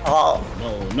 Oh,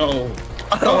 No.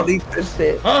 I don't need this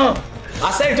shit. I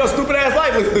saved your stupid ass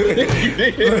life.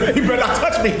 You better not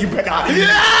touch me. You better not.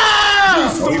 Yeah! You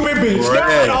stupid bitch.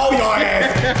 Fred. Not all your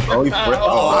ass. Oh, he's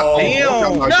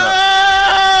Damn.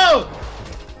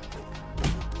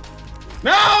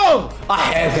 No! I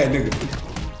had that nigga.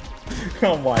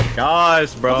 Oh my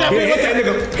gosh, bro. Hit that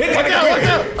nigga. Hit that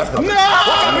nigga. No!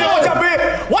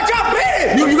 Watch out,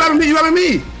 Ben. You got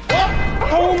me.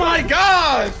 Oh my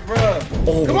gosh, bro.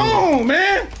 Come on,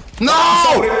 man. No!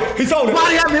 He sold it.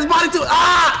 Body have his body too.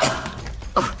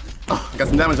 Got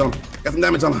some damage on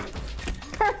him.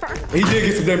 He did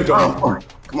get some damage on him.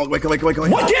 Come on, wake up.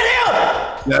 What? Get him!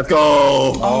 Let's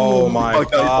go. Oh my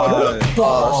God.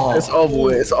 Oh, it's over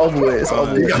with. It's over with.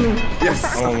 Yes.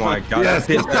 Oh my God. Yes.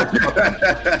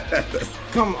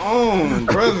 Come on,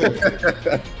 brother.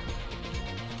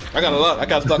 I got a lot. I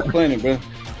got to start complaining, bro.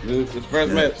 It's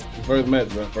first match. First match.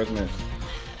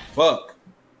 Fuck.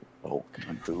 Oh, can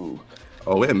I do?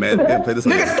 Oh, wait a minute. We play this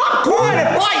one. Nigga, stop crying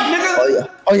and fight, nigga.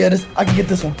 Oh yeah. I can get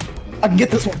this one. I can get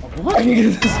this one. No, I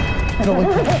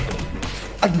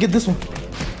can get this one.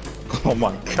 Oh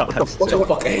my God. Put your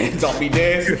fucking hands off me,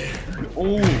 Dez.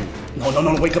 Ooh.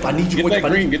 No, wake up. I need you. Get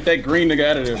that green nigga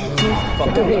out of there,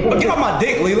 bro. Get off my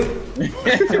dick, Leland.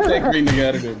 Get that green nigga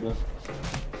out of there, bro.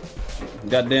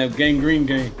 Goddamn gangrene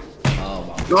game.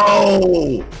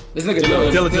 No! This nigga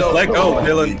Dylan, just let go.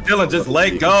 Dylan, just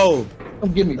let go.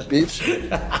 Don't get me, bitch.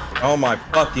 Oh my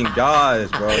fucking gosh,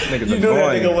 bro. This nigga's You knew that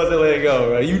annoying. nigga wasn't letting go,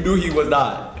 bro. You knew he was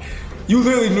not. You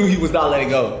literally knew he was not letting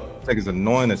go. This nigga's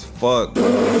annoying as fuck.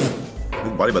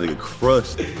 His body about to get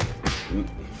crushed.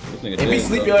 If he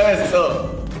sleep your ass, it's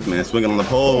up. Man, swinging on the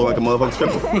pole like a motherfucking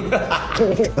stripper.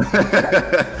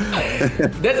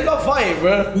 That's enough fight,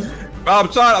 bro. Bro, I'm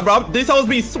trying, bro. These hoes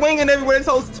be swinging everywhere. These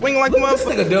hoes swinging like a This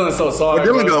motherfucker. nigga Dylan's so sorry.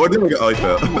 Where Dylan go? Oh, he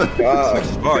fell.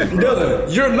 Sorry. Dylan,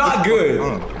 you're not good.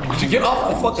 You get off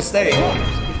the fucking stage.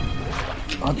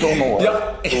 I don't know what.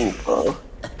 Yeah.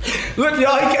 Look,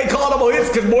 y'all, he can't call them on hits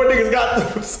because more niggas got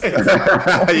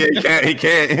Yeah, he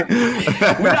can't.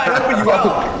 We're not helping you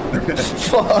out.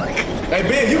 Fuck. Hey,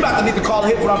 Ben, you about to need to call a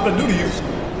hit what I'm gonna do to you.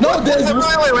 No, Desmond.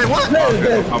 Wait, what?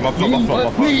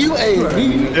 You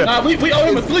ain't. Nah, we owe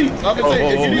him a sleep. I'm gonna say,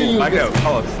 if you need I got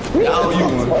pause. I owe you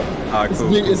one. Alright,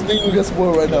 cool. It's me you against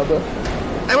one right now, bro.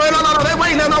 Hey, wait, no, they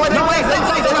wait. No, beat them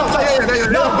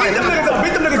niggas up.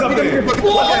 Beat them niggas up there.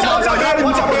 Watch out, man.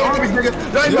 Watch out, man.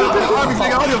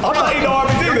 I'm not eating no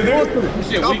RB's either,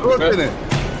 dude. shit weak, bro.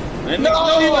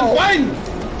 No, he wasn't fighting.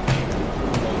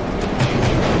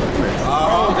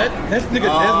 That nigga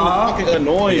Desmond is fucking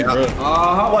annoying, bro.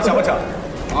 Watch out.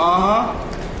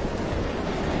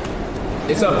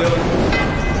 It's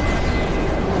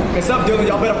up, Dylan.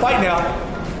 Y'all better fight now.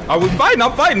 I was fighting.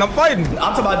 I'm fighting. I'm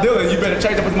talking about Dylan. You better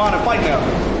change up his mind and fight now.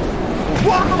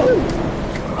 Whoa!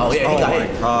 Oh, yeah, he got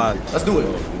hit. God. Let's do it.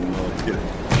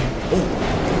 Ooh.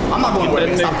 I'm not going nowhere,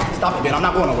 man. Stop it, man. I'm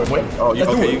not going nowhere, boy. Oh, Let's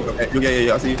do it.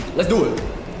 Yeah, I see. Let's do it.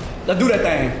 Let's do that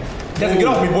thing. Desmond, get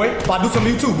off me, boy. If I do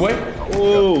something to you too, boy.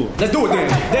 Ooh. Let's do it then.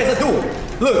 Let's do it.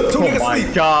 Look, two niggas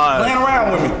sleep. God. Playing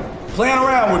around with me.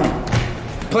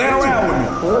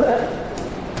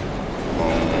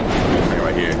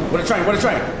 Right here. What a train.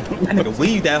 That nigga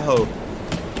leave that hoe.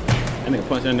 That nigga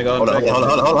punched that nigga off. Hold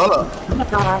up.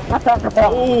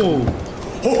 Ooh.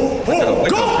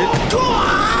 Go!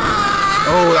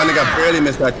 Oh, that nigga barely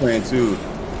missed that train too.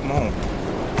 Come on.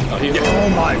 Oh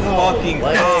my fucking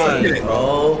God,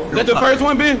 bro. Is that the first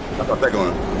one, Ben? That's our second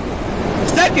one.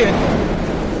 Second.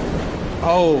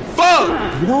 Oh fuck.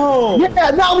 No.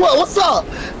 Yeah, now what? What's up?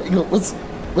 You know,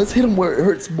 let's hit him where it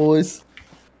hurts, boys.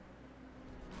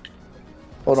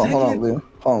 Hold on, Leland.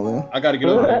 I gotta get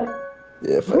over there.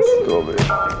 Yeah, fast. Go over there.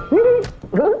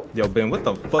 Yo, Ben, what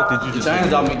the fuck did you just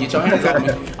Get your hands off me.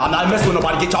 I'm not messing with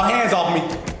nobody. Get your hands off me.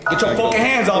 Get your fucking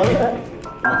hands off me.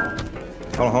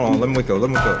 Hold on. Let me wake up.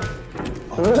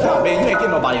 Oh, man, you ain't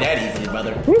getting nobody that easily,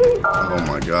 brother. Oh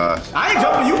my gosh. I ain't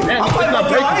jumping you. I'm fighting up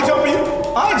there. I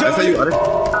ain't jumping you.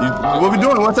 What we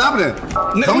doing? What's happening?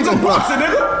 Nigga, we just boxing,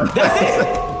 nigga. That's it.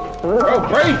 Bro,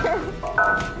 break.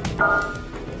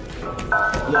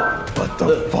 What the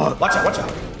fuck? Watch out.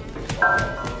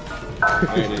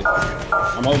 There it is.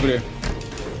 I'm over there.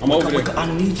 I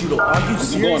need you to. Are you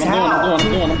serious?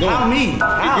 I'm going. How me?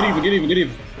 Get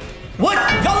even. What?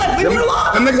 Y'all let me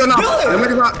alone. Them niggas are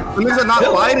not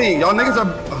fighting. Y'all niggas are.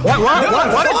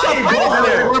 What is y'all doing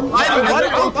there?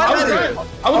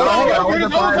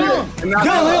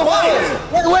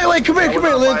 Wait, come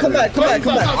here, Lynn. Come back. Why?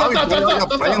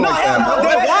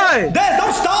 Dad,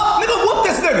 don't stop. Nigga, whoop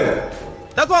this nigga.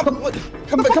 That's why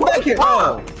Come back here.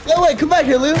 Wait, come back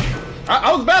here, Lynn.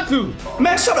 I was about to.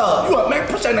 Man, shut up. You up, man?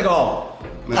 Push that nigga off.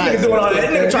 Nigga doing all that.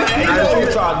 Nigga trying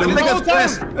to do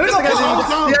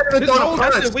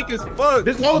this weak as fuck.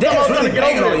 This whole time I was trying to get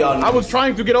over there. I was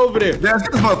trying to get over there. That's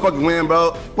this motherfucking win,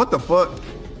 bro. What the fuck?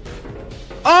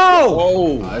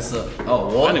 Oh! That's a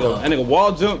wall that nigga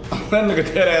wall jump. That nigga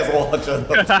dead ass wall jump.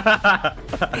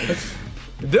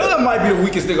 Dylan might be the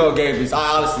weakest nigga on game. I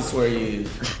honestly swear he is.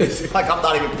 It's like I'm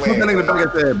not even playing. That nigga back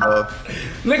at that, bro.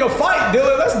 Nigga, fight,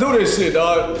 Dylan. Let's do this shit,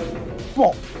 dog. Come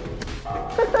on.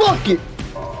 Fuck it.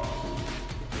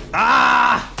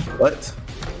 What?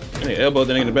 That nigga elbowed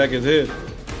that nigga in the back of his head.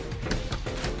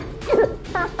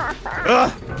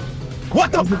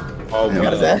 What the? Oh, I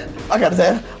got his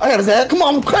ass. Come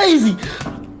on, I'm crazy.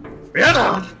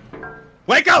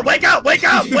 Wake up!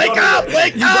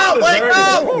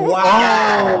 Wow.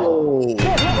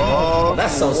 Oh,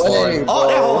 that's so sorry. Oh,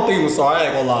 that whole thing was sorry. I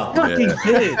ain't gonna lie. Fucking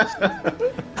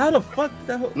bitch. How the fuck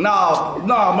the hell?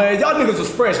 Nah, man. Y'all niggas was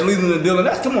fresh, Leland and Dylan.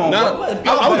 That's come on, nah, bro.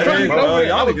 I was trying to get over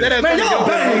there. I was dead ass. Man, y'all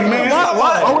bang, man.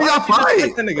 Why? Oh, y'all fight.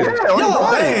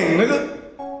 Y'all bang, nigga.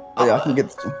 Oh, y'all can get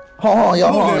this one. Hold on,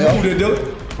 y'all. Move there, Dylan.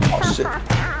 Oh, shit.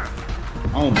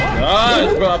 Oh my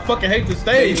gosh, bro. I fucking hate the Hey,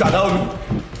 stage. you tried to hold me.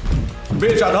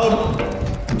 Bitch tried to hold me. I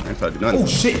ain't tried to do nothing. Oh,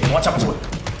 shit. Watch out.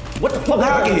 What the fuck?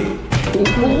 How I get hit?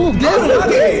 Ooh,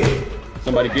 Desmond.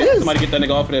 Somebody get that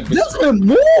nigga off of that bitch. Desmond,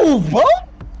 move, bro.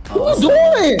 What are you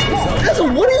doing?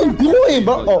 Desmond, what are you doing,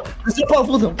 bro? Oh, let's jump off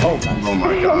with him. Oh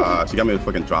my gosh. You got me a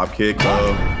fucking drop kick,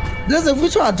 bro. Desmond, if we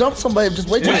try to jump somebody, just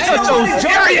wait till Shut your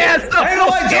scary ass up!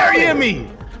 Don't scary at me!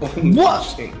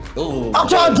 What? Ooh. I'm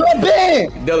trying to jump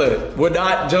in. Dylan, we're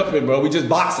not jumping, bro. We just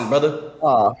boxing, brother.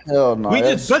 Oh, hell no. We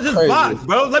just box,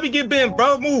 bro. Let me get Ben,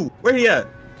 bro. Move. Where he at?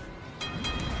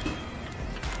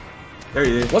 There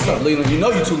he is. What's up, Leland? You know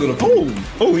you too little.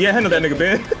 Oh, yeah, handle that nigga,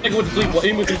 Ben. Nigga went to sleep.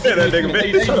 He went to sleep. That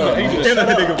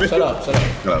nigga, Ben. Shut up.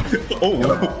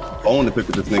 Oh, own the pick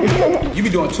with this nigga. You be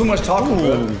doing too much talking,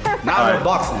 bro. Now we're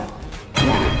boxing.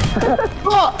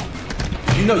 Fuck.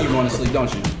 You You know you going to sleep,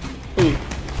 don't you?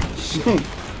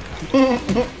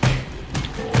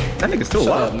 That nigga's still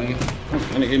alive. Nigga. That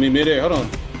nigga hit me midair. Hold on.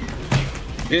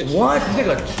 Bitch. What?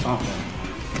 Nigga.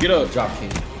 Get up. Drop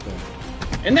kick.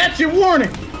 And that's your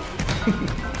warning.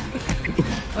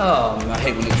 Oh, man, I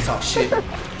hate when niggas talk shit.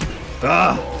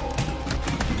 Oh,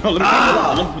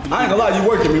 I ain't gonna lie, you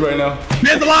working me right now.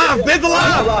 Ben's alive! Ben's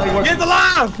alive! Ben's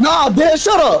alive! Nah, Ben,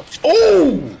 shut up.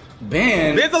 Oh!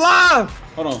 Ben. Ben's alive!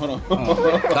 Hold on.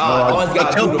 Oh, God,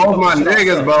 I killed both my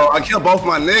niggas, bro. I killed both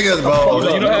my niggas,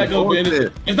 bro. You know how it goes,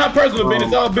 Ben. It's not personal, Ben.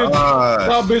 It's all business. It's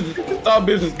all business. It's all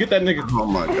business. Get that nigga. Oh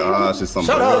my gosh, it's something.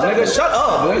 Shut up, nigga. Shut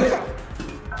up, nigga.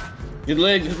 His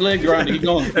leg grinding. Keep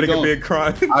going. That nigga big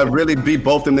crying. I really beat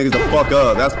both them niggas the fuck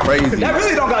up. That's crazy. That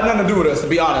really don't got nothing to do with us, to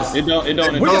be honest. It don't.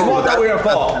 We just walked out here and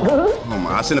fall. Oh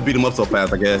my, I shouldn't have beat him up so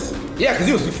fast, I guess. Yeah, because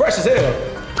he was fresh as hell.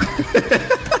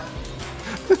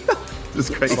 It's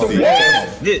crazy.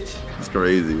 Bitch. It's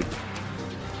crazy.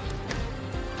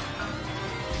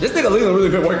 This nigga Leland really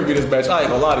been working me this match. I ain't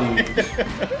gonna lie to you.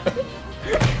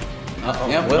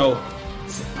 Yeah, well,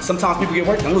 sometimes people get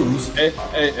worked and lose.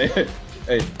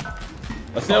 Hey.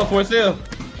 A sale for a sale.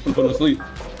 I'm putting to sleep.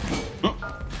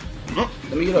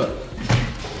 Let me get up.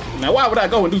 Now, why would I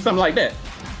go and do something like that?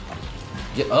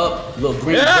 Get up, little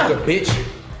green nigga, bitch.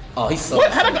 Oh, he sucks.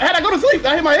 What? How'd I go to sleep?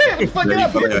 I hit my head. Fuck Yeah,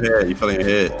 up. you fell in your head. You fell in your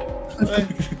head.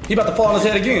 He about to fall on his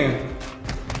head again.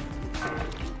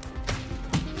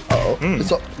 Uh-oh.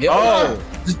 It's up. Yep. Oh.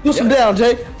 Just push him down,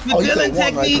 Jay. Oh, you Dylan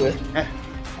got one technique.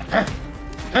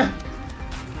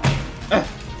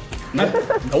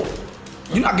 Right Nope.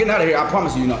 You're not getting out of here. I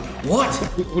promise you, you're not. What?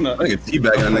 Who not? I think it's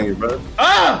teabag that nigga, bro.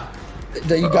 Ah!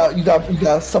 there. You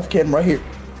got suffocate him right here.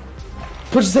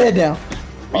 Push his head down.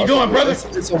 What you doing, brother?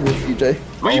 It's over with you, Jay.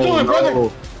 What you doing, brother?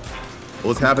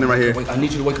 What's happening right here? Wait, I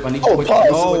need you to wake up. I need you to Oh, wake pause.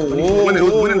 up.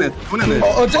 Who's winning this? Who's winning this?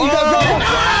 Oh, Jay, you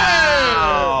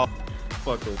got to go.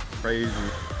 Fucking crazy.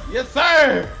 Yes,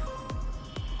 sir.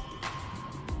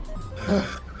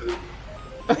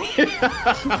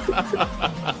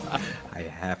 I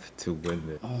have to win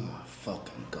this. Oh my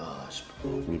fucking gosh,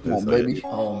 bro. Come on, baby.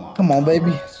 Oh my. Come on,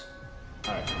 baby.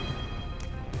 Alright.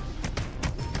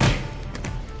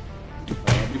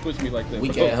 Be pushing me like that. We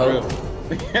can't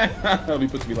help. Don't be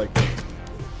pushing me like that.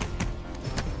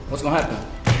 What's gonna happen?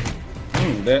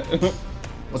 That.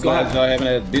 What's gonna happen? Y'all having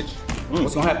that bitch.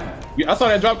 What's gonna happen? I saw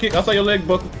that drop kick. I saw your leg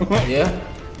buckle. Yeah?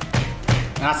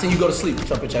 And I see you go to sleep. Shut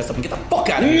your bitch ass up and get the fuck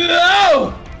out of here.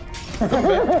 No! Come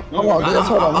on, Jay.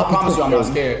 Hold on. I promise you I'm not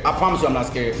scared. I promise you I'm not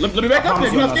scared. Let me back I up there.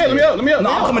 promise You're not scared. Let me up. No,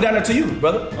 I'm coming down there to you,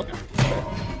 brother. Okay.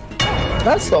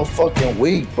 That's so fucking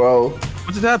weak, bro.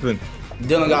 What just happened?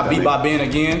 Dylan got beat by Ben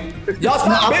again. Y'all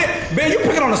stop, Ben, you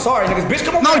picking on the sorry niggas. Bitch,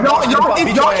 come on. No, y'all beat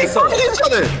keep your ass up. fighting each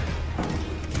other.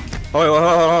 Oh, wait, hold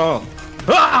on.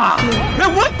 Ah!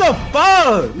 Man, what the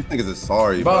fuck? These niggas is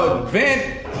sorry, bro. Bro,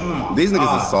 Ben. These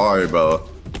niggas is sorry, bro.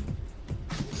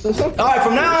 Alright,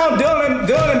 from now on, Dylan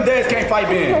and Des can't fight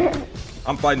Ben.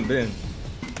 I'm fighting Ben.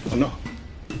 Oh, no.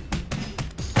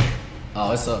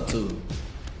 Oh, it's up too.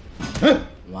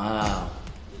 Wow.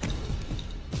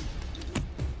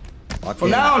 From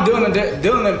now on, Dylan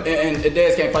and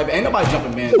Des can't fight Ben. Ain't nobody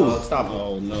jumping Ben. Stop it.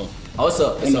 Oh, no. Oh, it's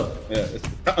up. It's up. Yeah.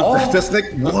 Oh, This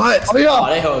nigga, what? Oh, yeah.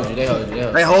 they hold you. They hold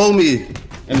you. They hold me.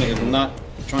 That nigga's not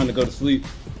trying to go to sleep.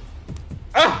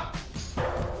 Ah!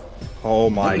 Oh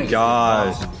my Them niggas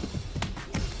gosh. is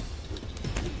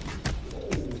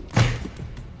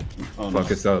Oh, no.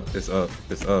 Fuck, it's up. It's up.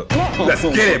 It's up. Let's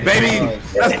get it, baby.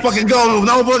 Let's fucking go.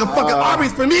 No fucking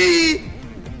Arby's for me.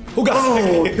 Who got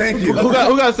second? Thank you. Who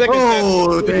got second?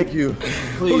 Oh, thank you.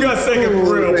 Who got second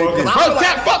for real, bro? Thank you. Bro,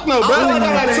 tap, fuck no, I bro. feel like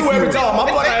I had two every time. I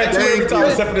feel like I had two every time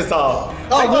except for this time.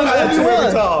 I feel like I had two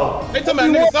every time. They talking about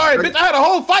nigga sorry, bitch. I had a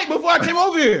whole fight before I came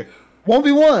over here.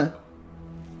 1v1.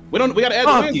 We gotta add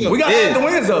the wins up. We gotta add the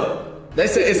wins up. They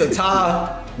said it's a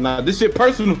tie. Nah, this shit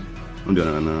personal. I'm doing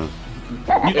it right now.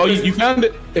 You found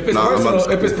it? If it's Nah, I'm personal, about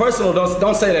to- if it's personal,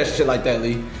 don't say that shit like that,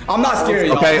 Lee. I'm not scared.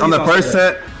 Y'all. Okay, Please on the don't first say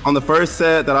that.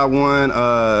 set, that I won,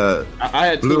 I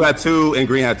had Blue two. had 2 and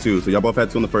Green had 2. So y'all both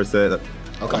had 2 on the first set. Okay.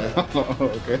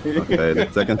 Okay. Okay, the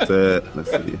second set.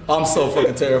 Let's see. I'm so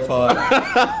fucking terrified.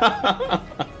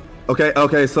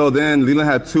 Okay, so then Leland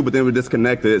had 2, but then we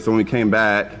disconnected. So when we came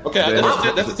back, Okay,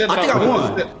 that's the set. I think I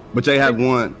won. but Jay had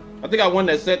 1. I think I won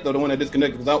that set though, the one that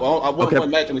disconnected, because I won Okay. one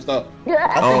match and we stopped.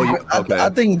 Oh, okay. I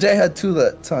think Jay had 2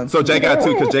 that time. So Jay got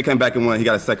 2 because Jay came back and won. He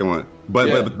got a second one. But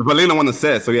Leland won the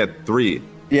set, so he had 3.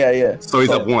 Yeah. So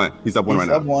he's up 1. He's up 1 right He's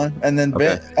now. up 1. And then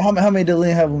Okay. Ben, how many did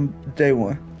Leland have when Jay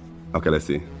won? Okay, let's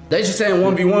see. They just saying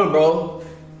 1v1, bro.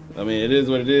 I mean, it is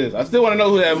what it is. I still want to know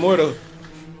who had more though.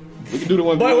 We can do the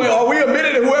one. Wait, are we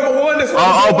admitted that whoever won this?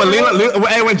 But Leland,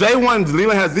 hey, when Jay won,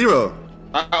 Leland has 0.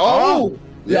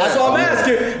 Yeah, that's all I'm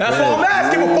asking. That's all I'm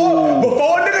asking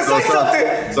before a nigga say something.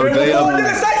 So Jay before a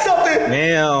nigga say something.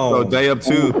 Damn. So Jay up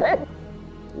 2.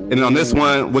 And then on this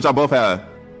one, which y'all both had?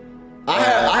 I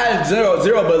had 0,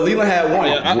 but Leland had 1.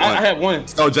 Yeah, I had 1.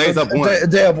 So Jay's up 1.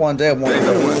 Jay up 1. I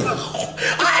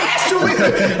asked you,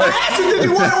 did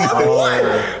you want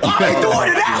 1v1? I ain't doing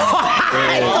it now.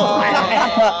 Damn.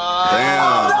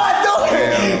 I'm not doing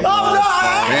it. I'm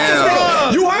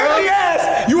not. You heard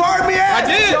me ask. I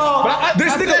did.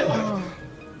 This nigga.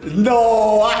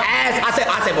 No, I asked.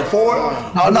 I said before.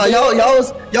 No,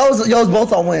 y'all was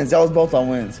both on wins. Y'all was both on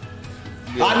wins.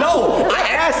 Yeah. I know. I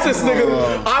asked this nigga.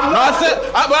 I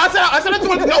said I just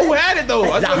wanted to know who had it though.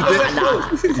 I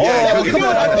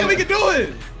think we can do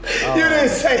it. You didn't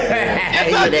say that.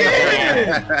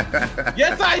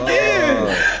 Yes, I did.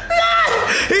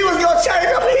 He was gonna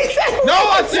change up.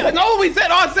 He said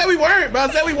I said we weren't, but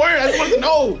I said we weren't. I just wanted to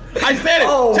know. I said it.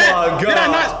 Oh Chat, my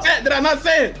God. Did I not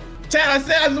say it? Chat, I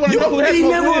said I just want to know who had it. He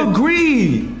never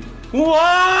agreed.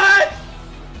 What?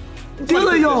 Deal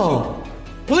of y'all.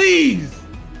 Please.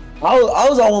 I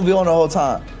was on 1v1 the whole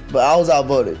time, but I was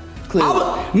outvoted. I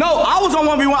was on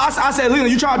 1v1. I said,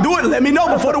 Leland, you trying to do it? Let me know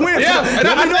before the win. Yeah,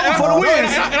 let me know before the win.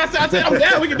 And I said, I'm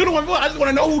down. We can do the 1v1. I just want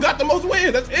to know who got the most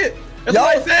wins. That's it. That's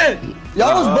what I said.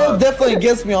 Y'all was both definitely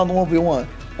against me on the 1v1.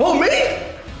 Oh, me?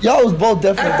 Y'all was both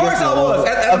definitely against me.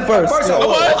 At first I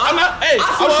was. I'm not. Hey,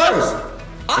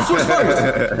 I switched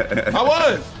first. I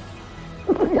was.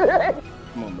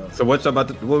 Come on, bro. So what y'all about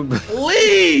to do?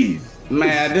 Please.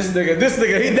 Man, this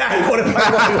nigga, he died. He want to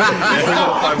fight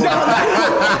 1v1.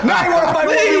 Now he want to fight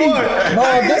 1v1. No,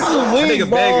 this is weak,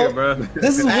 bro.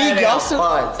 This is weak, y'all.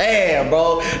 Damn,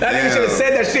 bro. That nigga should have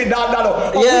said that shit. No.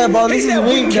 Yeah, bro, this is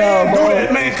weak now, bro.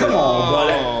 Man, come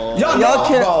on, bro. Y'all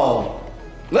can't.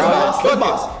 Let's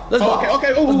box.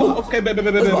 Okay. Okay, baby.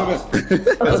 Let's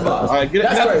box. All right, get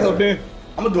it.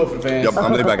 I'm gonna do it for the fans. Yep,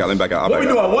 I'm gonna back out. What we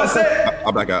doing? One set?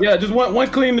 I'll back out. Yeah, just one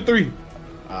clean to 3.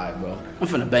 Alright, bro. I'm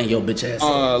finna bang your bitch ass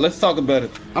up. Let's talk about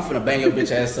it. I'm finna bang your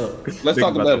bitch ass up. Let's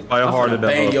talk about it. Fire harder than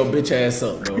bang your bitch ass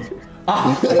up, bro.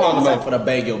 I'm finna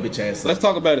bang your bitch ass up. Let's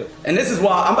talk about it. And this is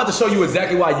why I'm about to show you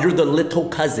exactly why you're the little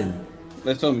cousin.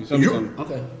 Let's show me something.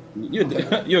 Okay.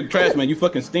 You're a trash man. You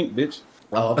fucking stink, bitch.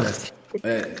 Oh, okay. I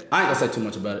ain't gonna say too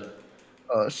much about it.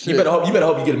 Oh shit. You better hope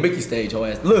you get a Mickey stage, ho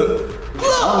ass. Look.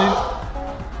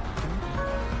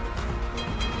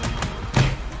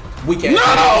 Weak ass.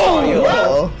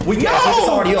 No! Weak ass niggas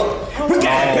already up. Weak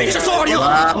ass bitches already up.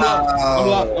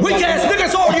 Weak ass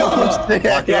niggas already up. Weak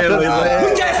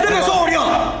ass niggas already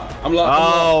up. I'm locked.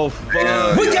 Oh,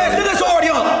 fuck. Weak ass niggas already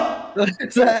up.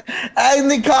 Hey,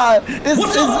 Nikai, it's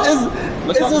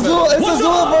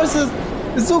Azula versus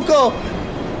Izuko.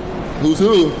 Who's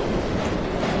who?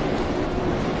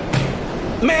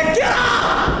 Man, get up!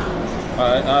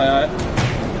 Alright.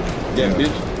 Yeah,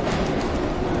 bitch.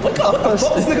 What the fuck is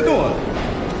this nigga doing?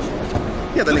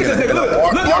 Yeah, Look at this nigga, look,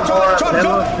 y'all trying to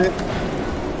jump.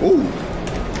 Ooh.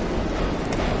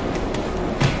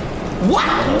 What?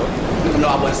 Nigga, no, I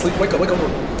wasn't asleep. Wake up.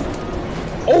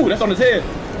 Oh, that's on his head.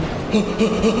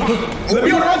 Let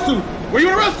me on the rush to. Where you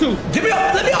in the rush to? Get me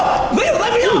up, let me up.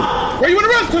 Let me up. Where you in the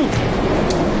rush to?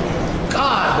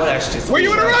 God, what that shit. Where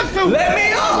you in the rush to? Let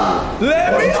me up.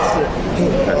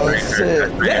 Oh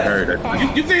shit.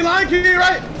 You seen Lion King,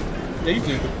 right? Yeah, you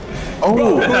seen it. Oh,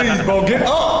 bro, please, bro, get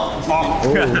up.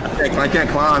 I can't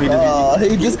climb. He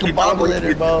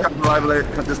discombobulated, bro.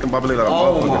 Discombobulated.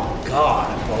 Oh my God,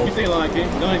 bro. You seen Lion King?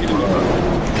 Go ahead and get in there.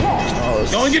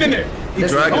 Go and get in there. He's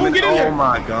dragging it. Oh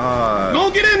my God. Go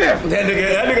get in there. That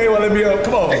nigga ain't wanna let me up.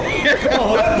 Come on,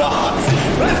 let's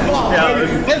box, baby.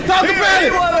 Let's talk about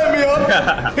it.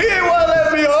 He ain't wanna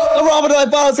let me up.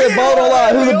 Robert Bob said, "Ball don't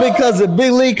lie. Who's the big cousin?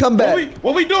 Big Lee, come back."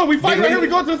 What we doing? We fighting right here. We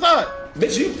go to the side.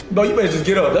 Bitch, you better just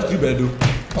get up. That's what you better do.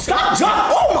 Stop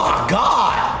jumping. Oh my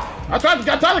God. I tried to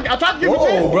give you a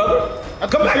chance. Whoa, brother.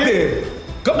 Come back there.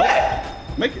 Come back.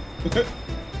 Make it.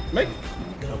 Make it.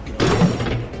 Get up.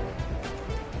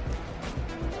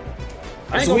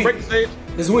 I ain't gonna break the stage.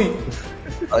 This week.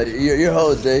 You're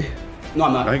hoes, Jay. No,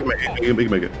 I'm not. I can make it. You can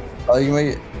make it. Oh, you can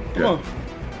make it. Come on.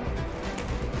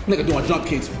 Nigga doing jump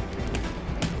kicks.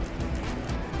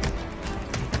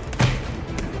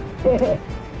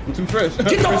 I'm too fresh.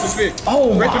 Get fresh and fit.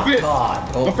 Oh fresh my and fit.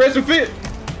 God, bro. I'm fresh and fit.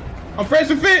 I'm fresh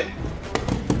and fit.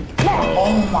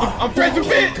 Oh my. I'm fresh and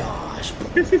fit. Gosh, bro.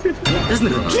 This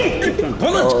nigga.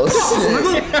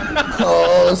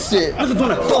 Oh shit. This is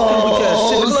doing a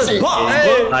fucking shit.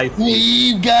 Nice.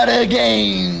 We've got a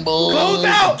game, boy. Close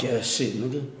out. Yeah, shit,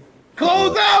 nigga.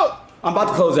 Close out. I'm about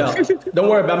to close out. Don't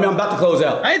worry about me. I'm about to close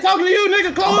out. I ain't talking to you,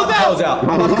 nigga. Close out.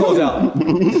 I'm about to close out.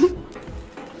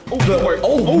 Oh, good work.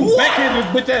 Oh,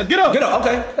 backhand this bitch ass. Get up. Get up.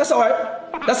 Okay, that's all right.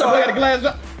 That's all right. I got a glass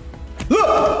up.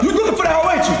 Look, you looking for that hoe,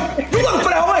 ain't you? You looking for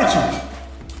that hoe, ain't you?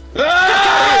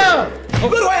 Ah!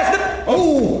 Little ass nigga.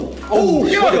 Oh,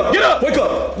 get up.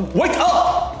 Wake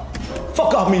up.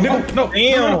 Fuck off me, nigga. No,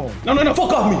 damn. No.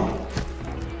 Fuck off me.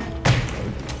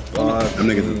 Them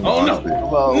niggas is Oh, no.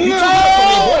 You too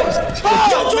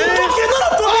fucking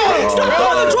little for me. Stop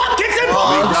throwing the drop kicks and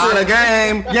balls. We got a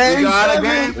game.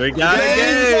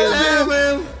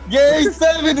 Game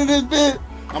 7 in this bitch.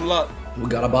 I'm locked. We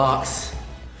got a box.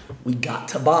 We got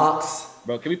to box.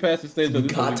 Bro, can we pass the stage? We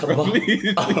got to box.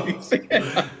 Please. All right.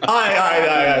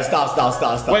 Stop.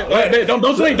 Wait,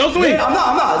 don't swing. Yeah, I'm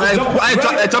not. Hey,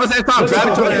 jump at the same time.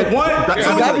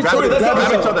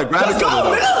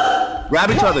 Grab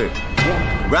each other.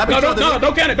 Grab each other. No,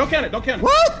 don't count it. What? Don't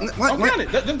count it.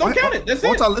 Just don't count it. That's it.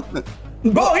 Won't y'all listen?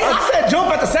 Bro, I said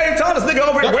jump at the same time. This nigga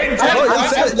over here waiting for Y'all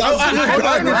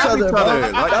Grab each other.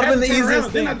 That'd been the easiest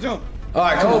thing. Jump. All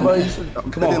right, come on, bro.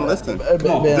 Come on. Listen. I'm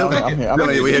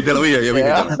here. We here. We here.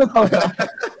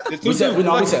 We said.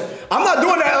 I'm not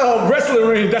doing that wrestling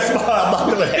ring. That's why I'm not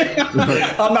doing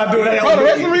that. I'm not doing that. Bro, the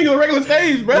wrestling ring is a regular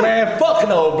stage, bro. Man, fuck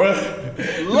no, bro.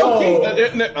 No.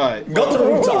 All right. Go to the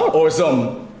rooftop or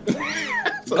something.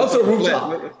 Go to the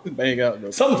rooftop. Bang out,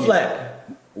 though. Something flat.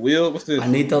 Will, what's this? I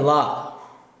need the lock.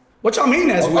 What y'all mean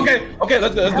as week? Okay,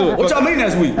 let's do it. What y'all mean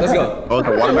as week? Let's go. Oh, it's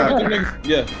a water map.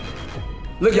 Yeah.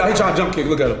 Look, y'all, he trying to jump kick.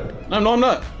 Look at him. No, I'm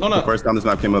not. The first time this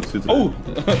map came up too. Oh.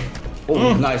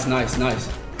 Nice.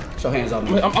 Put your hands off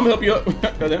me. I'm gonna help you up.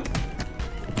 Goddamn.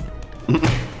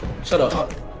 Shut up.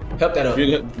 Help that up.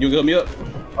 You help me up?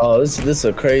 Oh, this is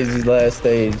a crazy last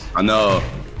stage. I know.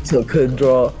 So a good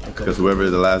draw. Because whoever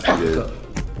the last one is,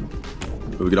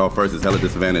 if we get off first, it's hella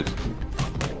disadvantage.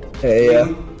 Hey, yeah.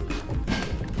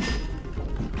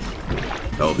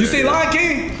 Oh, You see Lion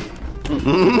King?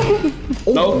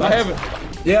 No, I haven't.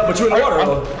 Yeah, but you're in the water,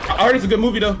 though. I heard it's a good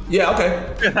movie, though. Yeah,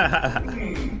 okay.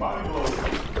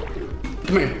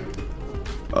 Come here.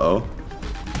 Oh.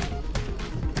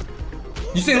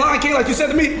 You seen Lion King like you said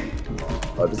to me?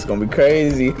 Oh, this is gonna be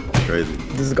crazy. Crazy.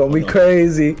 This is gonna be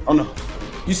crazy. Oh, no.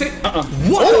 You see?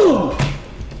 What?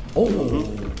 Oh,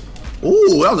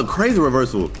 Ooh, that was a crazy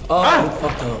reversal.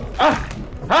 fucked up.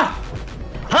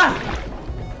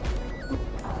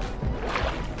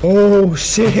 Oh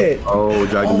shit. Oh,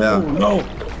 drag him down. No.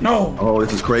 Oh,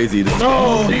 this is crazy. This is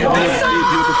No. Damn.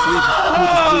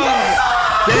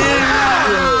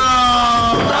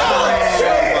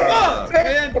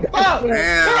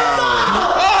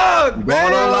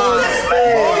 Bottom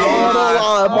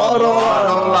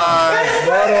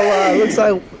line. Looks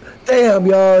like, damn,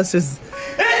 y'all. It's just.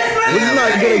 We're not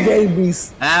gonna get a game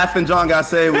beast. Af and John got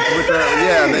saved with the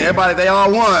everybody. They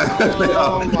all won.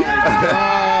 Oh my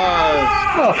god.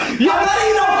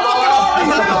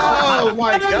 Oh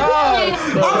my god.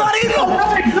 I'm not even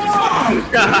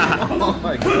Oh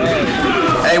my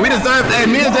god. Hey, we deserve. Hey,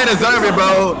 me and Jay deserve it,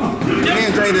 bro. Me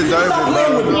and Jay deserve it,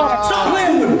 bro. Stop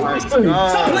playing with me.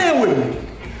 Stop playing with me.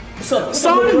 What's up? What's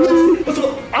up,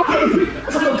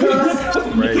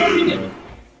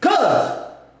 cuz?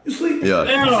 You sleep? Yeah.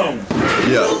 Damn.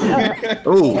 Yeah.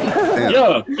 Ooh.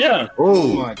 Damn. Yeah. Ooh.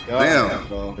 Oh my god. Damn.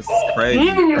 Bro. This is crazy.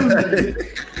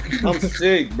 I'm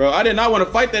sick, bro. I did not want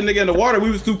to fight that nigga in the water.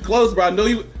 We was too close, bro. I knew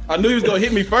he was gonna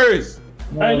hit me first.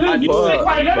 Hey, look, you sick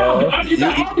right now. You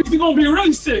got RDC gonna be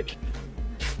really sick.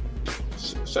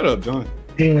 Shut up, John.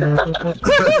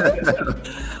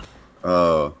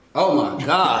 Oh my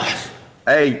gosh.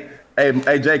 Hey,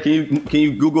 Jay, can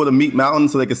you Google the Meat Mountain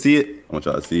so they can see it? I want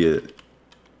y'all to see it.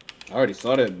 I already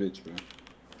saw that bitch, bro.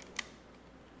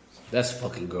 That's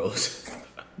fucking gross.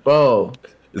 Bro.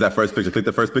 Is that first picture? Click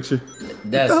the first picture.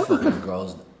 That's fucking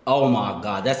gross. Oh my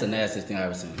god, that's the nastiest thing I've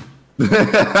ever seen.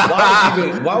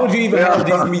 Why would you even have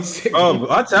these meats together? Oh,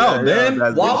 watch out, man.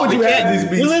 Why would you have these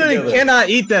meats You literally together? cannot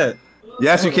eat that.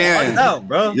 Yes, you can. Watch out,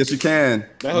 bro. Yes, you can.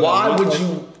 Why would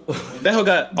you? That hoe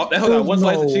got one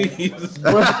slice of cheese.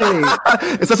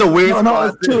 It's such a weird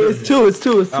spot. It's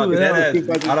two. I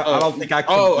don't think I can.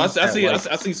 Oh, I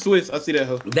see Swiss. I see that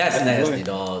hoe. That's nasty,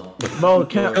 dog. Bro,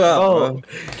 can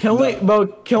we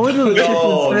do the chicken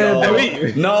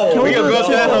stand? No. We gonna go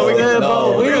to that hoe.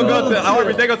 We gonna go to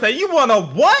Arby's. They gonna say, you want a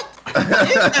what? What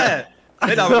is that?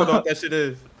 They don't know what that shit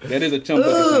is. That is a chump.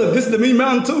 This is the Meat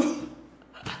Mountain too.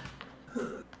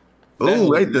 Ooh,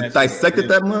 they dissected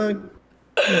that mug.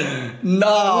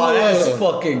 No, that's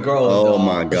fucking gross. Oh dog.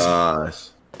 my gosh.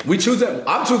 I'm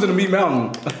choosing the Meat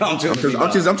Mountain. I'm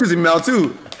choosing Mel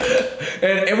too.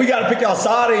 And we gotta pick y'all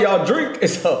side and y'all drink.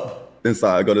 It's up.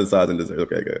 Inside. Go to the sides and desserts.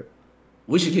 Okay, good.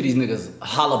 We should get these niggas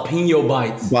jalapeno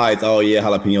bites. Bites. Oh yeah,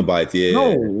 jalapeno bites. Yeah.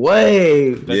 No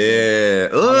way. Yeah.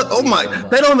 Oh my.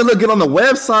 They don't even look good on the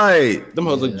website. Them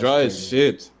hoes look dry as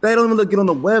shit. They don't even look good on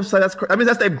the website. That's I mean,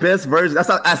 that's their best version. That's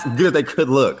not as good as they could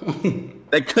look.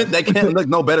 They can't look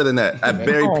no better than that. At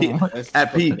very peak.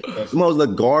 At peak. Them hoes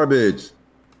look garbage.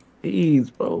 Please,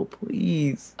 bro.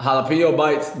 Please. Jalapeno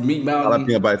bites, meat mountain.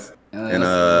 Jalapeno bites. And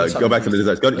go back to the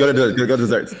desserts. Go to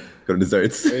desserts. Go to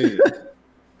desserts. Hey.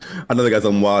 I know they got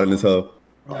something wild in this hoe.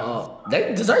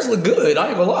 They desserts look good. I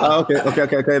ain't gonna lie.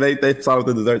 Okay. They started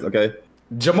with the desserts. Okay.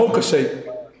 Jamocha shake.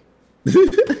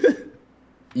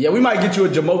 Yeah, we might get you a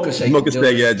Jamocha shake. Jamocha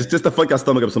shake, yeah. Just to fuck your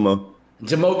stomach up some more.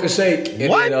 Jamocha shake. And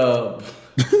What? Then,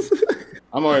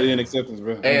 I'm already in acceptance,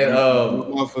 bro. and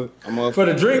I'm off. for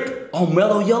the drink,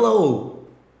 mellow yellow.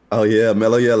 Oh yeah,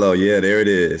 mellow yellow. Yeah, there it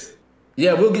is.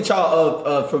 Yeah, we'll get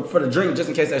y'all for the drink just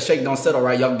in case that shake don't settle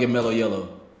right. Y'all can get mellow yellow.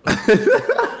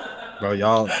 Bro,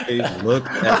 y'all look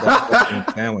at that fucking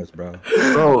sandwich, bro.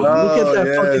 Bro, look at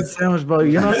that fucking sandwich, bro.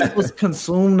 You're not supposed to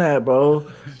consume that, bro.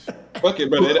 Fuck it,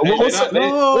 bro. What's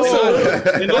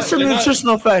the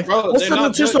nutritional facts? What's the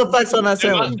nutritional facts on that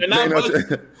sandwich?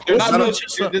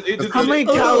 How many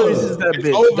calories is that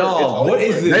bitch? Dog, what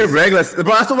is this? They regular,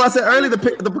 bro. That's what I said earlier.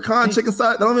 The pecan chicken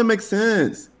side. That don't even make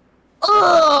sense.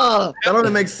 Ugh. That don't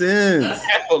even make sense.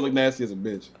 That look nasty as a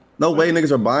bitch. No way,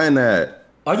 niggas are buying that.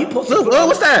 Are you supposed to? Look,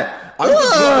 what's that? Are you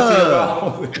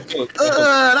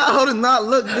That hoe does not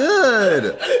look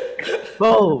good.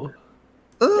 Bro.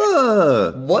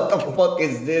 What the fuck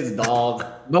is this, dog?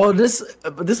 Bro, this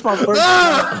my first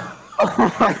time.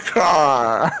 Oh my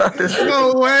god.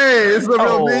 No way. It's the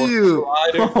real menu.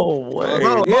 No way.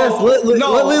 Bro, Yes, let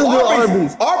Leland do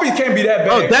Arby's. Arby's can't be that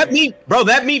bad. Bro,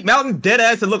 that meat mountain dead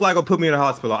ass. It looked like it'll put me in the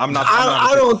hospital. I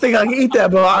don't think I can eat that,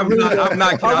 bro. I'm not kidding.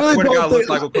 I swear to God, it looks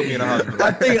like it'll put me in the hospital.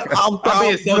 I think I'm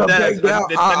being so dead. The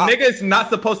nigga's not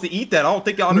supposed to eat that. I don't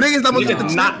think y'all understand.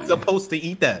 Niggas not supposed to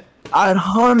eat that. I'd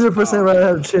 100% rather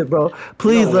have the chip, bro.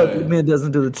 Please let me it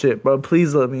doesn't do the chip, bro.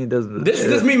 Please let me it doesn't do the chip.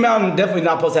 This meat mountain definitely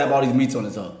not supposed to have all these meats on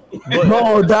its own.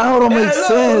 Bro, that don't make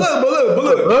sense. But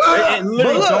look,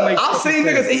 I've seen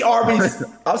niggas eat Arby's.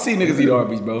 I've seen niggas eat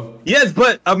Arby's, bro. Yes,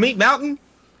 but a meat mountain?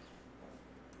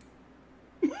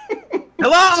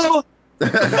 Hello?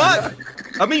 What?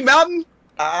 A meat mountain?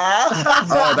 Oh,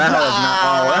 that was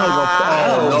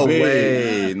not. No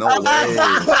way. No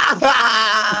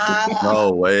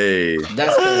way.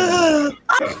 That's crazy.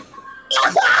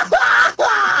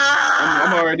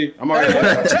 I'm already.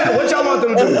 Chad, what y'all want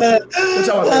them to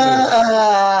do?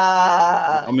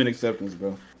 I'm in acceptance,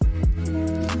 bro.